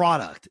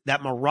product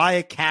that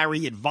Mariah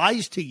Carey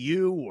advised to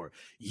you or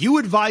you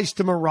advised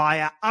to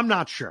Mariah? I'm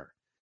not sure.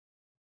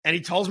 And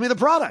he tells me the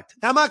product.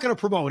 Now, I'm not going to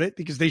promote it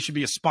because they should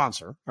be a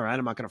sponsor. All right.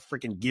 I'm not going to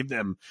freaking give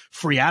them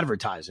free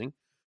advertising.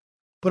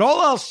 But all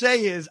I'll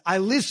say is I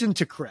listened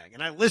to Craig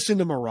and I listened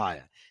to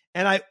Mariah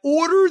and I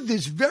ordered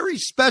this very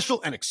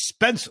special and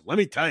expensive, let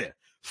me tell you,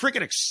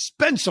 freaking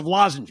expensive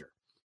lozenge.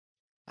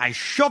 I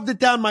shoved it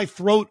down my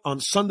throat on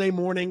Sunday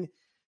morning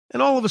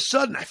and all of a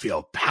sudden I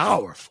feel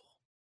powerful.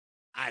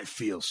 I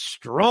feel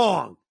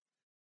strong.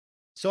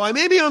 So I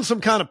may be on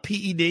some kind of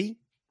PED.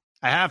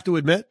 I have to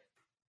admit.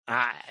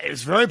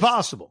 It's very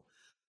possible.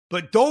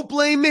 But don't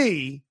blame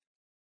me.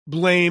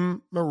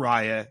 Blame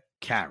Mariah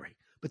Carey.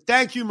 But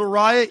thank you,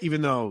 Mariah,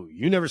 even though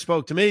you never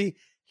spoke to me.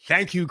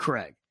 Thank you,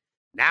 Craig.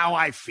 Now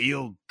I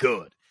feel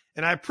good.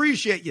 And I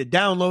appreciate you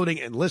downloading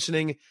and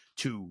listening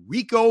to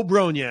Rico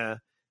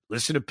Bronya.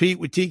 Listen to Pete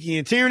with Tiki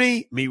and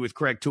Tierney. Me with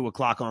Craig, 2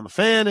 o'clock on the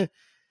Fan.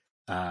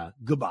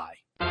 Goodbye.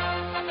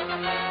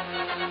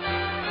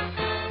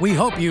 We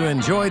hope you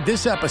enjoyed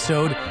this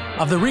episode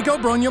of the Rico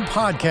Bronya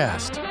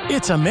Podcast.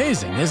 It's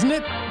amazing, isn't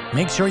it?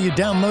 Make sure you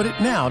download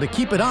it now to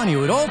keep it on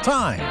you at all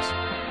times.